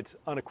me, it's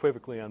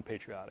unequivocally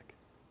unpatriotic.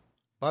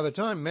 By the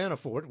time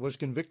Manafort was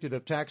convicted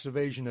of tax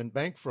evasion and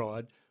bank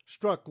fraud,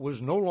 Strzok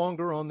was no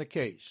longer on the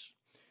case.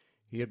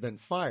 He had been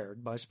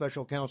fired by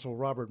Special Counsel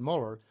Robert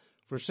Mueller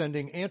for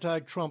sending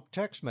anti-Trump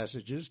text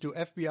messages to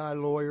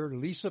FBI lawyer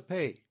Lisa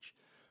Page,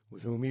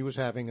 with whom he was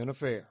having an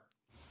affair.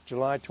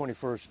 July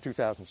 21st,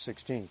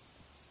 2016,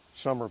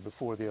 summer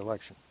before the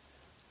election.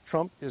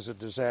 Trump is a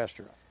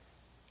disaster.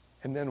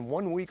 And then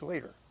 1 week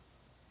later,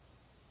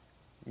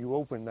 you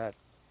open that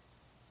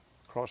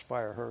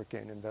Crossfire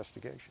Hurricane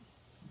investigation.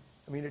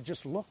 I mean, it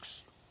just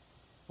looks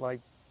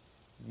like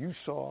you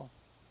saw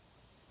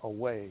a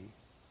way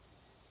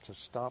to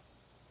stop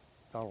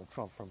Donald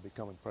Trump from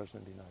becoming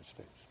president of the United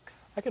States.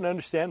 I can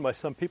understand why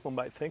some people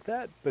might think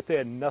that, but they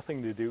had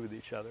nothing to do with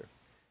each other.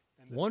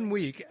 1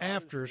 week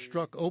after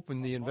Strzok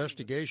opened the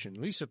investigation,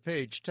 Lisa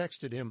Page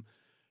texted him,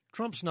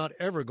 "Trump's not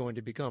ever going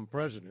to become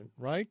president,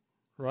 right?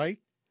 Right?"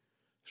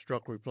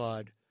 Strzok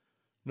replied,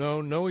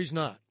 No, he's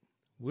not.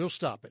 We'll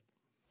stop it."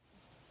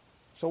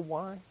 So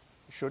why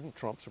shouldn't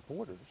Trump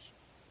supporters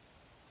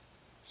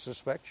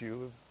suspect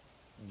you of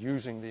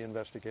using the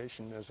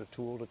investigation as a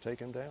tool to take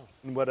him down?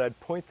 And what I'd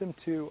point them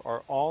to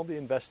are all the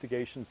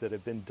investigations that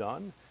have been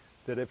done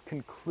that have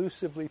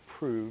conclusively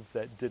proved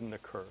that didn't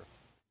occur.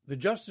 The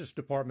Justice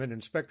Department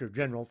Inspector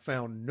General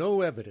found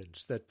no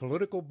evidence that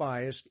political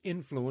bias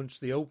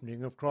influenced the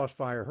opening of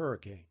Crossfire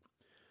Hurricane,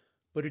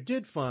 but it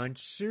did find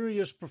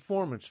serious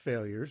performance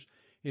failures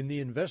in the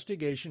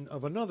investigation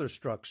of another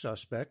Strzok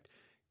suspect,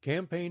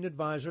 campaign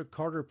advisor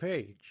Carter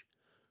Page,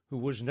 who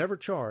was never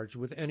charged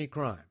with any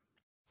crime.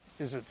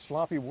 Is it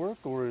sloppy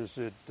work, or is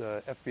it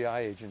FBI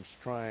agents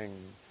trying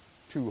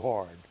too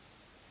hard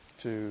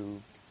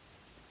to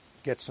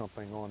get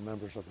something on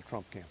members of the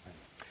Trump campaign?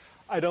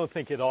 I don't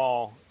think at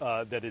all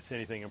that it's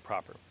anything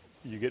improper.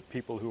 You get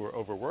people who are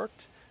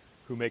overworked,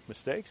 who make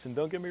mistakes, and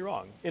don't get me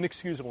wrong,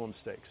 inexcusable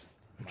mistakes.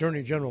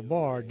 Attorney General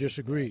Barr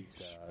disagrees.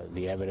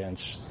 The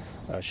evidence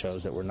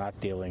shows that we're not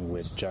dealing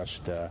with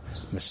just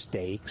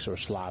mistakes or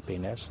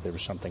sloppiness. There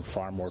was something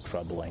far more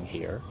troubling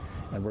here,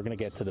 and we're going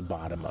to get to the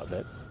bottom of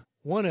it.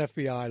 One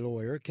FBI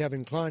lawyer,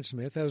 Kevin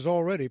Kleinsmith, has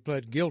already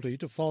pled guilty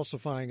to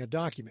falsifying a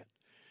document,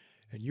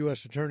 and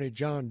U.S. Attorney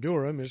John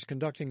Durham is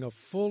conducting a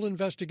full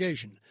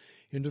investigation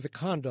into the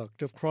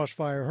conduct of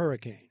Crossfire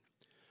Hurricane,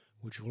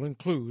 which will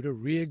include a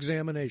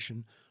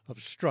re-examination of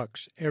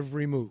Strzok's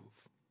every move.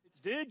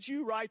 Did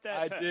you write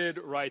that text? I did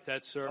write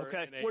that, sir.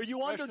 Okay. Were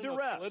you under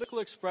duress? Political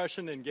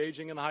expression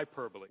engaging in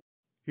hyperbole.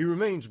 He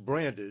remains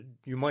branded,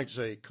 you might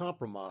say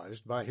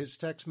compromised, by his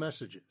text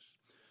messages.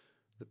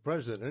 The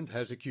president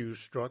has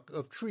accused Strzok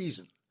of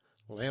treason,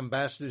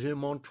 lambasted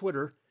him on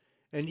Twitter,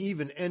 and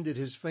even ended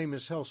his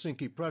famous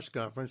Helsinki press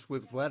conference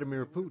with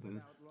Vladimir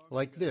Putin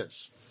like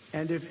this.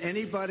 And if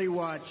anybody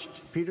watched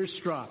Peter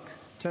Strzok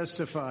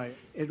testify,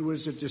 it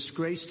was a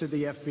disgrace to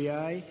the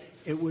FBI.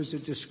 It was a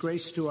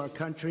disgrace to our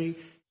country.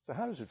 So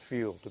how does it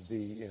feel to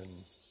be in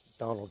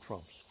Donald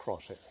Trump's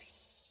crosshairs?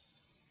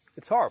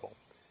 It's horrible.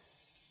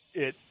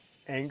 It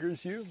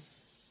angers you.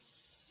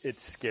 It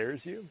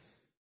scares you.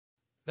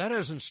 That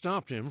hasn't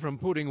stopped him from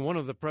putting one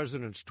of the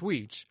president's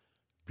tweets,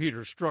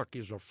 "Peter Strzok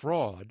is a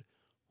fraud,"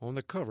 on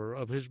the cover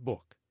of his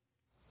book.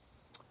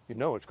 You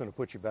know it's going to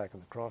put you back in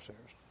the crosshairs.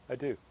 I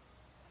do.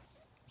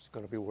 It's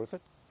going to be worth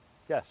it?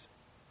 Yes.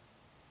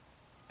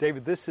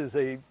 David, this is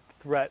a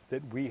threat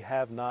that we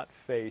have not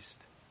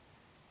faced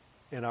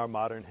in our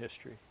modern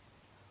history.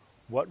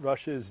 What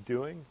Russia is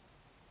doing,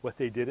 what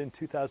they did in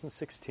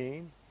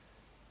 2016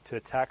 to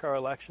attack our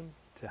election,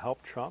 to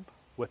help Trump,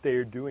 what they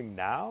are doing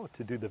now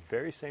to do the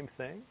very same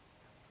thing,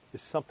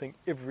 is something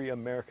every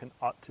American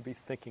ought to be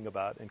thinking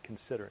about and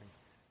considering.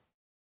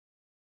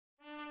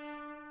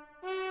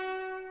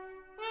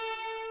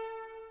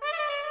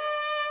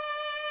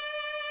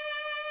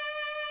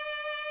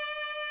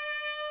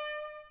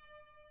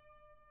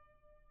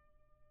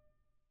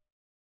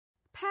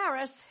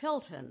 Paris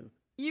Hilton.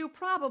 You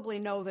probably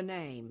know the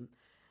name,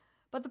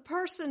 but the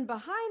person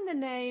behind the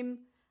name,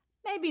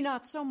 maybe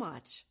not so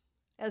much.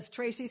 As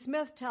Tracy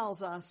Smith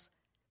tells us,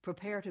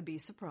 prepare to be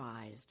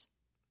surprised.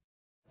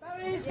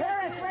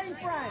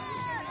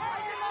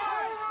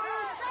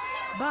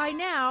 By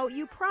now,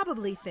 you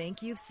probably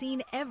think you've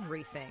seen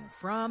everything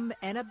from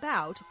and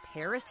about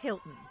Paris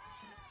Hilton.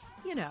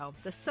 You know,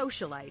 the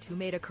socialite who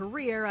made a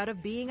career out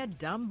of being a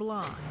dumb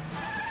blonde.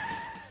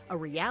 A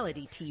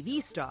reality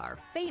TV star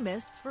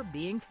famous for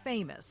being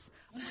famous.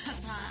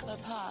 That's hot.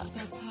 That's hot.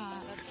 That's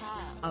hot. That's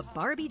hot. A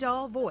Barbie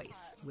doll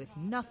voice with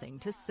nothing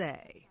to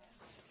say.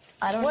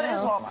 I don't know. What is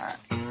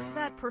Walmart?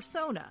 That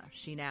persona,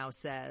 she now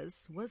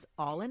says, was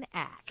all an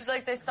act. It's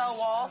like they sell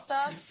wall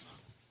stuff?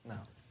 No.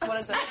 What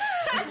is it?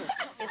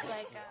 It's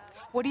like...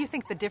 What do you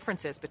think the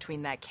difference is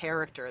between that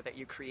character that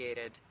you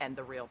created and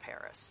the real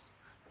Paris?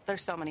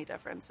 There's so many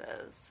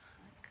differences.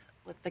 Like,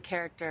 with the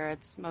character,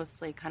 it's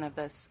mostly kind of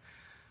this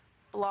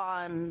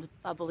blonde,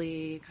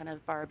 bubbly, kind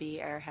of Barbie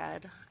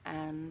airhead.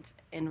 And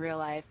in real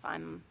life,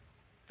 I'm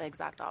the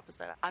exact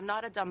opposite. I'm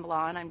not a dumb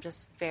blonde. I'm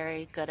just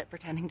very good at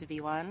pretending to be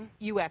one.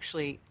 You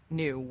actually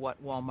knew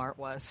what Walmart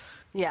was.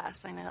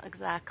 Yes, I know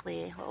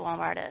exactly what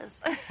Walmart is.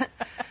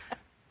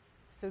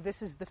 So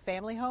this is the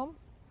family home?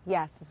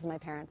 Yes, this is my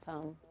parents'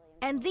 home.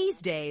 And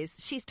these days,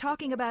 she's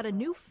talking about a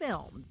new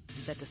film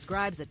that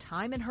describes a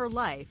time in her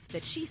life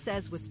that she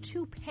says was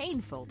too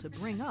painful to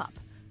bring up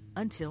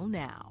until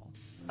now.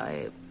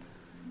 I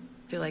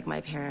feel like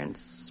my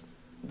parents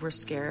were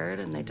scared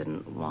and they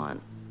didn't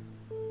want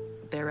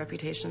their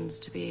reputations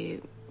to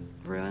be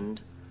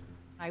ruined.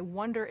 I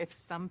wonder if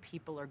some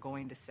people are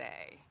going to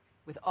say,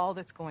 with all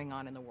that's going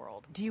on in the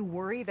world, do you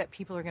worry that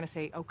people are going to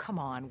say, oh, come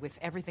on, with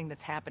everything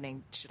that's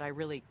happening, should I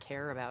really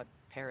care about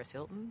Paris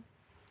Hilton?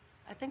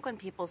 I think when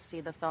people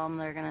see the film,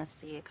 they're going to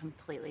see a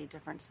completely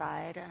different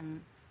side,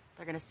 and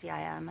they're going to see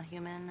I am a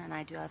human and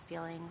I do have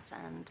feelings,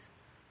 and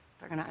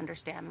they're going to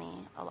understand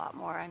me a lot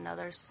more. I know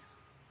there's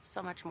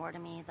so much more to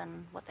me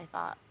than what they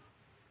thought.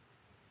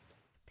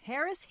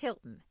 Paris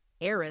Hilton,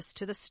 heiress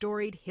to the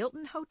storied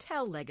Hilton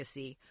Hotel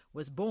legacy,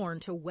 was born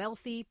to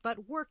wealthy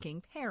but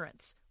working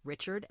parents,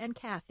 Richard and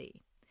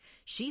Kathy.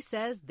 She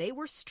says they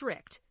were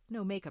strict,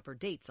 no makeup or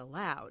dates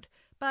allowed.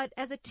 But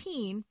as a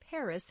teen,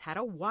 Paris had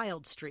a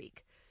wild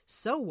streak.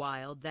 So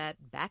wild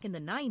that back in the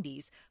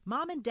 90s,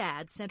 Mom and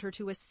Dad sent her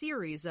to a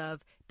series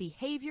of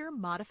behavior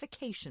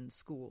modification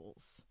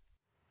schools.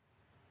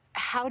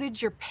 How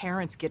did your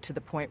parents get to the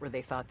point where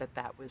they thought that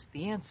that was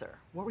the answer?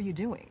 What were you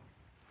doing?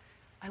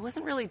 I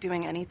wasn't really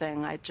doing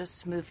anything. I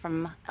just moved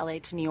from LA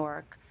to New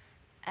York,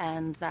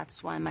 and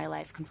that's when my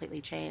life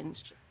completely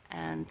changed.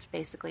 And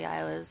basically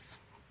I was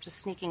just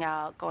sneaking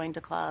out, going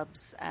to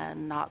clubs,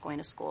 and not going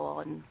to school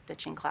and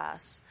ditching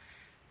class.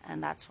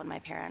 And that's when my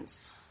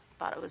parents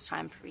thought it was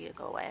time for me to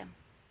go away.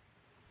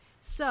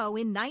 So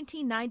in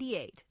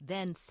 1998,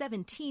 then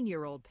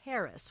 17-year-old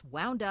Paris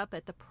wound up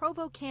at the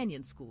Provo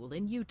Canyon School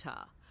in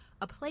Utah,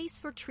 a place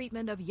for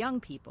treatment of young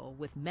people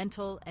with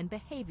mental and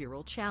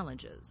behavioral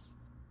challenges.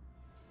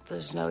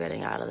 There's no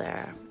getting out of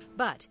there.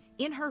 But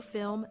in her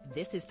film,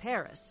 This is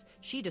Paris,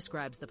 she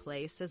describes the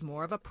place as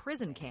more of a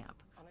prison camp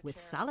with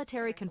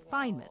solitary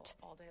confinement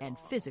and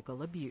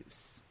physical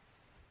abuse.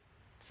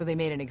 So they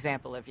made an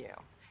example of you.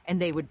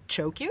 And they would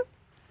choke you?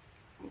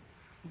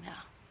 No.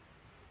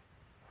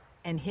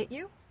 And hit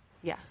you?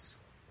 Yes.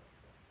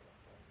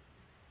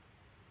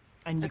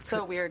 And it's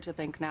so weird to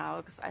think now,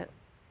 because I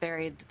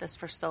buried this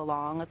for so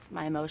long with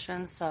my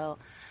emotions. So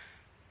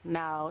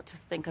now to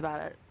think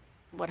about it,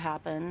 what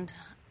happened,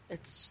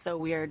 it's so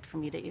weird for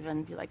me to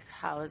even be like,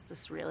 how is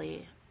this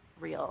really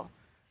real?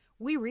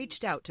 We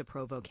reached out to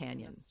Provo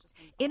Canyon.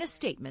 In a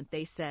statement,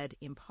 they said,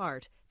 in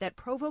part, that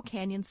Provo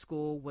Canyon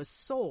School was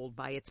sold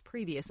by its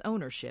previous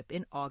ownership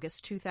in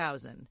August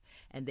 2000,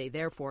 and they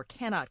therefore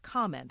cannot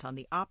comment on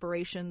the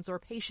operations or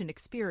patient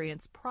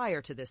experience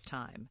prior to this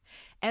time,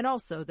 and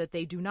also that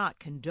they do not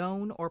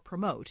condone or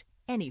promote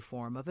any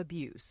form of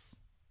abuse.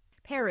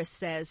 Paris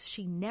says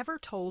she never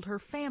told her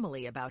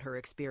family about her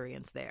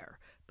experience there,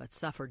 but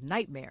suffered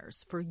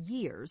nightmares for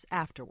years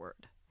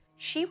afterward.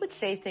 She would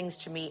say things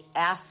to me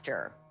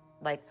after,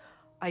 like,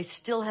 I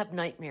still have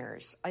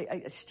nightmares.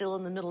 I still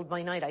in the middle of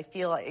my night, I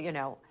feel,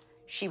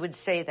 she would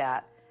say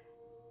that.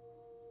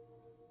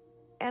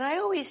 And I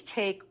always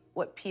take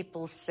what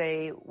people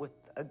say with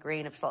a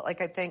grain of salt. Like,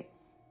 I think,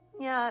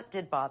 yeah, it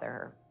did bother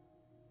her,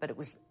 but it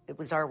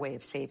was our way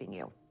of saving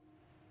you.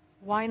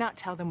 Why not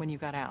tell them when you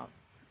got out?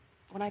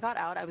 When I got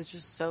out, I was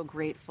just so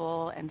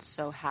grateful and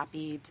so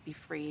happy to be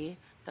free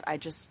that I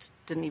just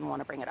didn't even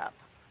want to bring it up.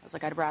 I was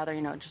like, I'd rather,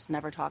 just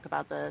never talk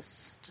about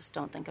this. Just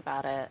don't think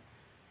about it.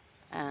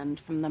 And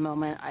from the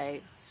moment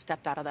I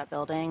stepped out of that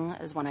building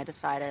is when I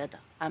decided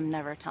I'm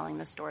never telling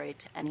this story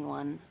to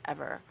anyone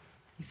ever.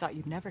 You thought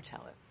you'd never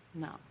tell it?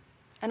 No.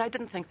 And I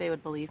didn't think they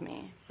would believe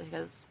me,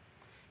 because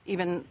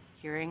even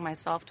hearing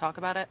myself talk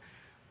about it,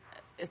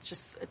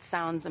 it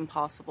sounds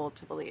impossible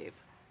to believe.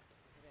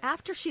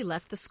 After she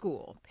left the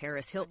school,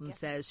 Paris Hilton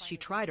says she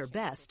tried her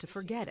best to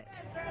forget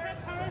it.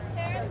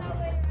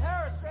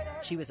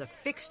 She was a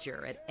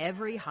fixture at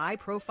every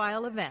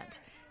high-profile event,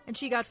 and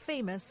she got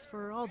famous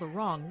for all the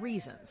wrong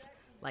reasons,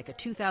 like a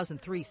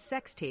 2003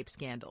 sex tape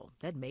scandal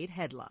that made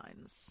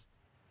headlines.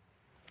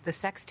 The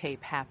sex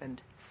tape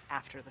happened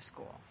after the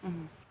school.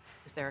 Mm-hmm.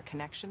 Is there a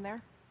connection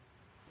there?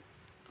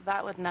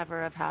 That would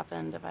never have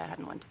happened if I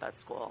hadn't went to that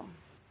school.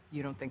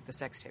 You don't think the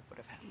sex tape would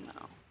have happened?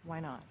 No. Why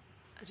not?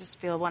 I just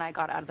feel when I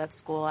got out of that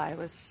school, I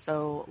was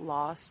so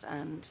lost,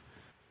 and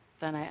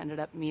then I ended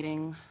up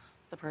meeting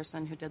the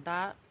person who did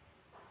that,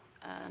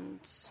 and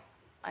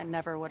I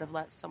never would have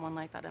let someone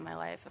like that in my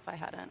life if I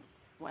hadn't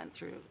went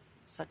through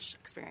such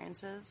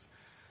experiences,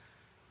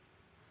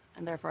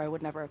 and therefore I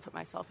would never have put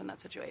myself in that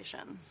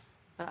situation.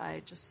 But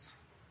I just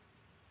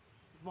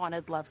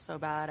wanted love so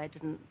bad. I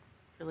didn't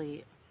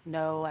really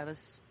know. I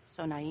was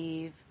so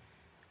naive,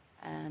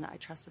 and I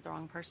trusted the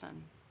wrong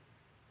person.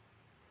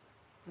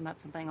 And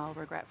that's something I'll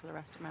regret for the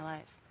rest of my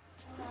life.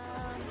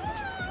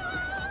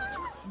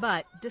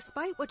 But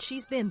despite what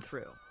she's been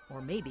through,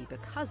 or maybe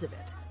because of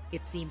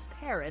it seems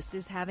Paris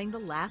is having the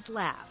last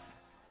laugh.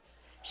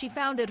 She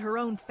founded her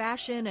own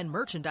fashion and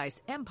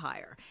merchandise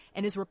empire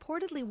and is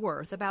reportedly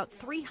worth about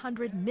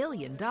 $300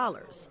 million,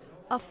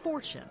 a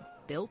fortune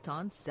built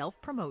on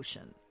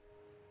self-promotion.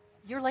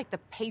 You're like the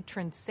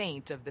patron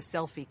saint of the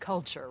selfie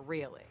culture,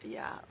 really.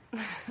 Yeah.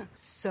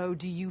 So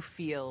do you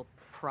feel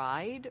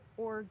pride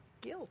or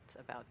guilt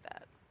about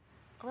that?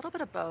 A little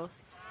bit of both.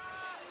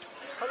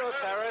 Hello,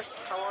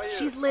 Paris. How are you?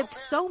 She's lived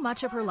so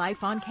much of her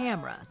life on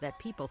camera that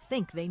people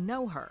think they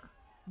know her.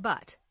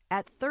 But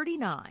at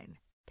 39,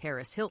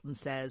 Paris Hilton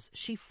says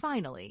she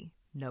finally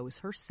knows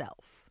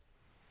herself.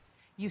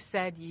 You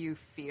said you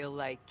feel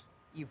like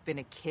you've been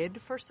a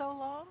kid for so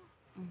long?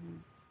 Mm-hmm.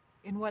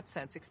 In what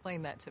sense?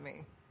 Explain that to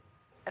me.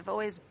 I've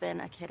always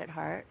been a kid at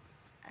heart,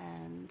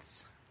 and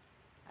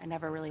I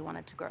never really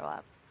wanted to grow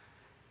up.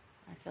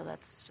 I feel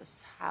that's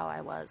just how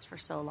I was for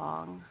so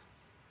long.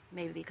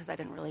 Maybe because I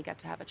didn't really get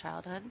to have a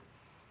childhood.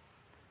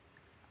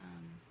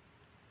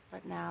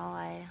 But now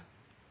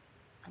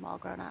I'm all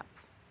grown up.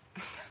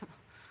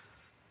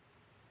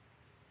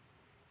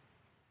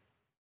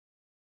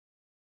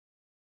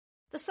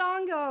 The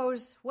song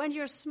goes, when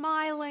you're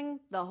smiling,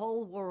 the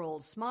whole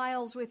world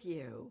smiles with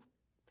you.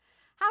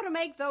 How to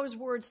make those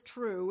words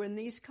true in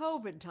these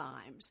COVID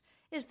times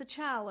is the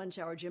challenge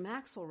our Jim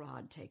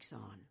Axelrod takes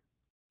on.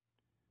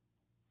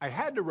 I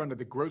had to run to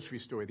the grocery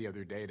store the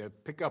other day to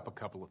pick up a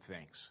couple of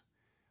things.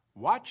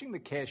 Watching the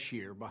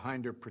cashier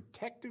behind her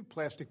protective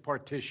plastic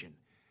partition,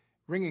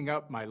 ringing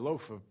up my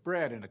loaf of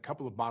bread and a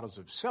couple of bottles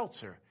of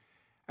seltzer,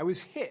 I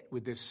was hit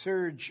with this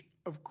surge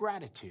of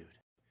gratitude.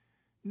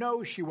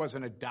 No, she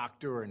wasn't a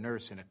doctor or a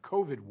nurse in a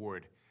COVID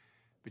ward,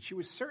 but she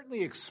was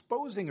certainly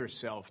exposing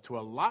herself to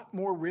a lot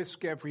more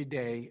risk every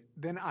day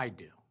than I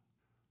do.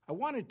 I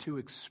wanted to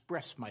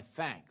express my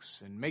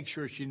thanks and make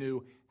sure she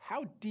knew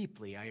how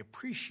deeply I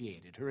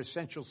appreciated her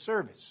essential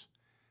service.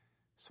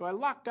 So I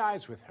locked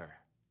eyes with her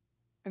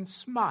and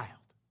smiled,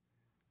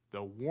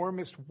 the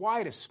warmest,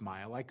 widest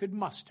smile I could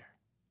muster.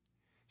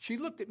 She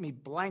looked at me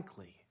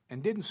blankly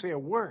and didn't say a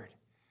word.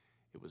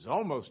 It was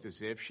almost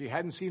as if she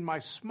hadn't seen my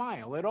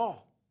smile at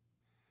all.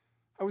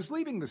 I was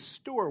leaving the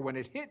store when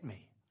it hit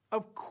me.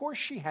 Of course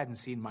she hadn't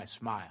seen my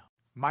smile.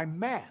 My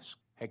mask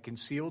had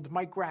concealed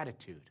my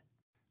gratitude.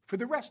 For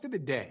the rest of the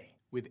day,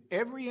 with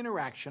every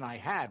interaction I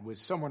had with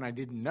someone I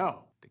didn't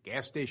know, the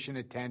gas station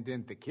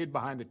attendant, the kid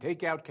behind the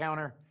takeout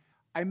counter,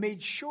 I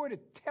made sure to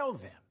tell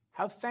them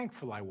how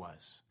thankful I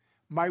was,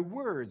 my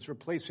words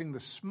replacing the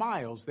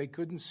smiles they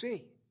couldn't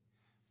see.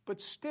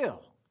 But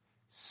still,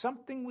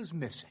 something was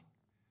missing.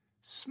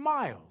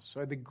 Smiles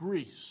are the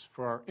grease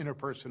for our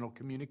interpersonal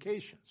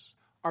communications,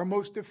 our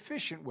most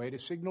efficient way to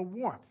signal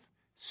warmth,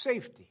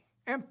 safety,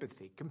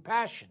 empathy,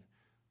 compassion,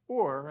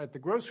 or, at the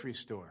grocery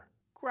store,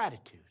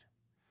 gratitude.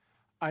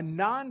 A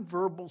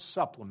nonverbal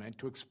supplement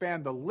to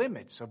expand the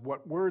limits of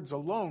what words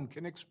alone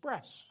can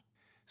express.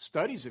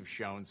 Studies have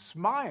shown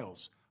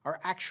smiles are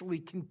actually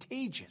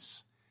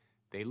contagious.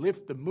 They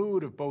lift the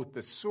mood of both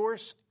the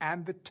source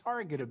and the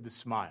target of the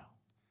smile.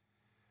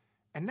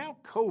 And now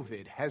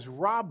COVID has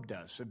robbed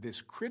us of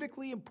this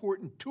critically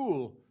important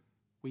tool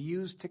we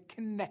use to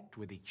connect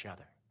with each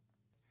other.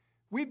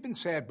 We've been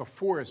sad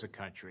before as a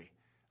country,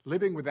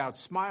 living without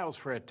smiles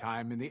for a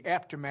time in the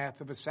aftermath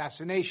of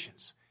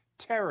assassinations,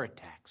 terror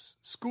attacks,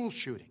 school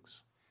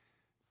shootings.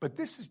 But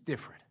this is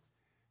different.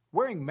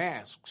 Wearing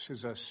masks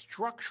is a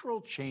structural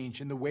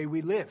change in the way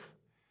we live.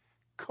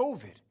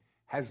 COVID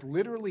has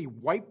literally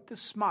wiped the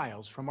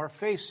smiles from our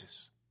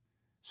faces.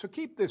 So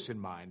keep this in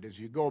mind as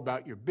you go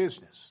about your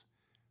business.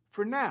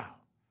 For now,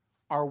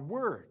 our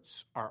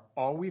words are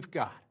all we've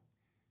got.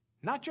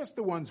 Not just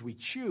the ones we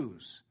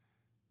choose,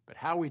 but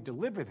how we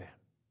deliver them.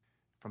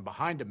 From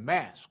behind a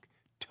mask,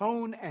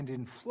 tone and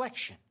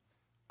inflection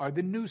are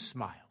the new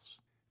smiles.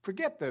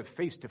 Forget the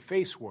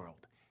face-to-face world.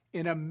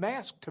 In a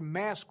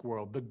mask-to-mask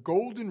world, the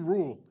golden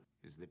rule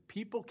is that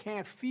people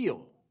can't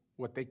feel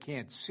what they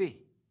can't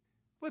see.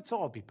 Let's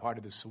all be part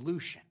of the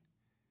solution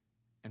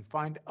and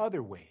find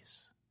other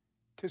ways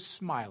to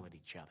smile at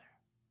each other.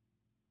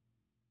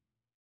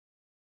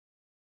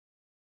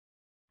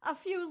 A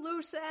few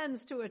loose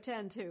ends to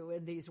attend to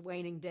in these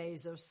waning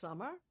days of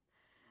summer.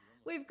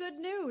 We've good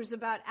news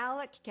about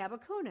Alec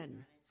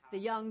Kabakunin, the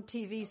young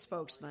TV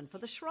spokesman for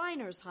the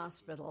Shriners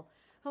Hospital,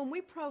 whom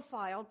we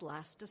profiled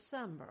last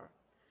December.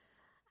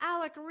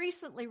 Alec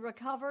recently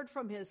recovered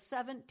from his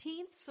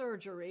 17th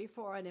surgery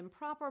for an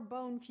improper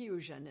bone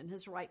fusion in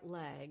his right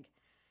leg.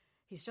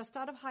 He's just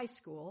out of high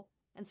school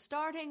and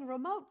starting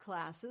remote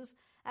classes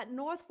at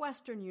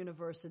Northwestern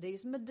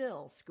University's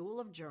Medill School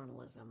of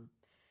Journalism.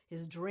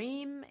 His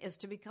dream is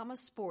to become a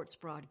sports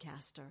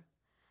broadcaster.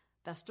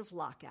 Best of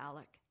luck,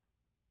 Alec.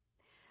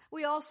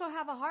 We also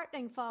have a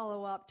heartening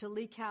follow-up to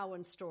Lee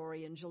Cowan's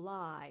story in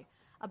July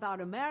about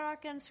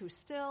Americans who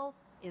still,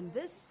 in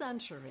this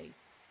century,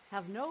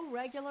 have no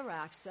regular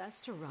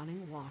access to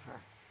running water.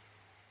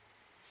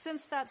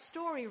 Since that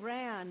story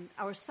ran,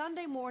 our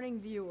Sunday morning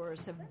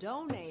viewers have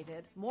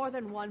donated more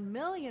than $1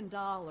 million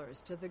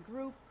to the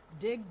group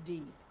Dig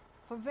Deep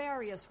for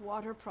various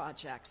water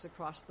projects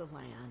across the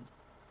land.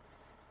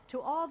 To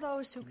all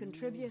those who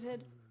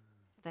contributed,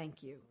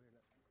 thank you.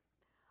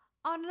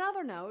 On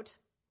another note,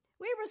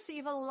 we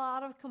receive a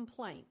lot of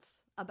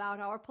complaints about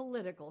our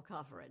political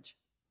coverage.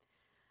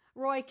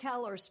 Roy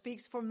Keller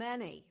speaks for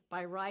many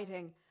by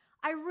writing,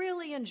 I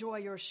really enjoy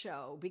your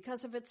show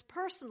because of its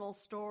personal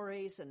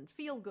stories and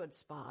feel-good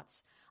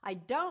spots. I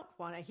don't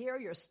want to hear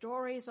your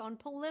stories on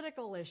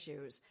political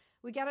issues.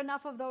 We get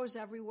enough of those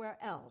everywhere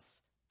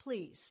else.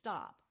 Please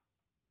stop.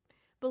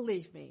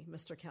 Believe me,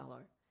 Mr.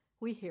 Keller,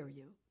 we hear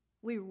you.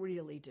 We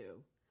really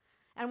do.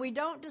 And we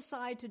don't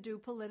decide to do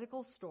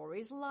political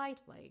stories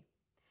lightly.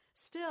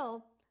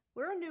 Still,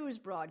 we're a news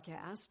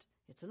broadcast.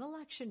 It's an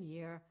election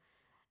year.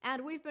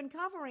 And we've been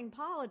covering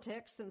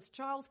politics since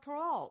Charles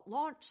Kuralt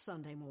launched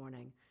Sunday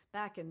Morning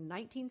back in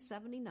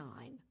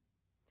 1979.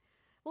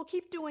 We'll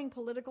keep doing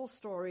political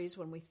stories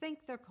when we think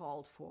they're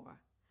called for.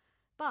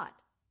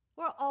 But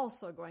we're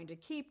also going to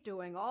keep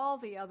doing all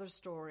the other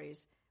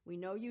stories we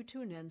know you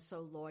tune in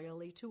so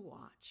loyally to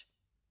watch.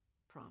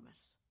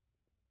 Promise.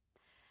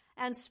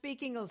 And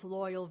speaking of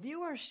loyal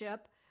viewership,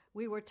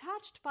 we were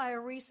touched by a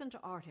recent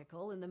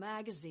article in the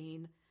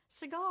magazine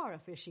Cigar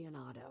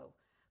Aficionado,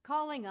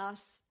 calling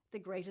us the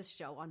greatest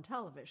show on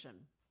television,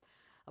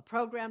 a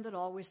program that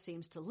always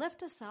seems to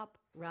lift us up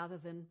rather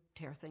than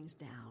tear things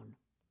down.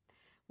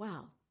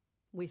 Well,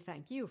 we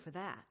thank you for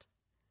that.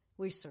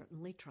 We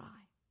certainly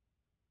try.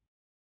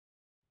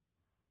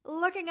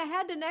 Looking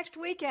ahead to next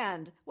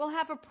weekend, we'll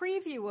have a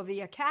preview of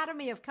the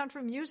Academy of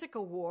Country Music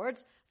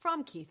Awards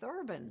from Keith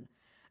Urban.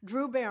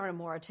 Drew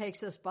Barrymore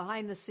takes us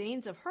behind the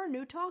scenes of her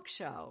new talk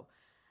show.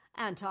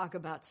 And talk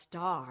about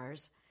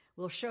stars.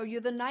 We'll show you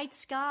the night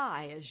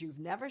sky as you've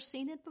never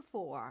seen it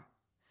before.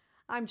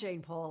 I'm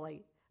Jane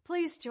Pauley.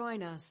 Please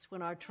join us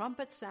when our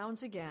trumpet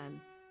sounds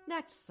again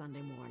next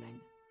Sunday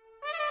morning.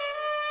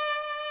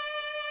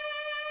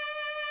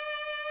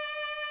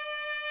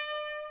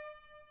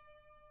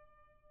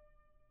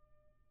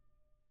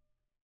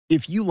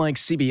 If you like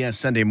CBS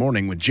Sunday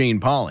Morning with Jane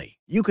Pauley,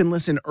 you can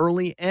listen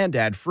early and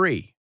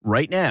ad-free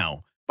right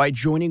now by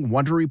joining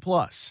Wondery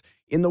Plus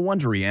in the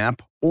Wondery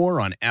app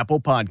or on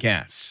Apple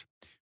Podcasts.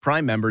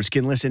 Prime members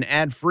can listen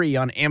ad-free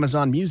on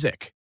Amazon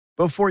Music.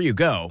 Before you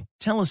go,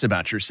 tell us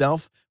about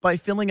yourself by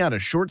filling out a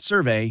short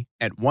survey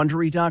at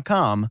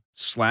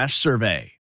Wondery.com/survey.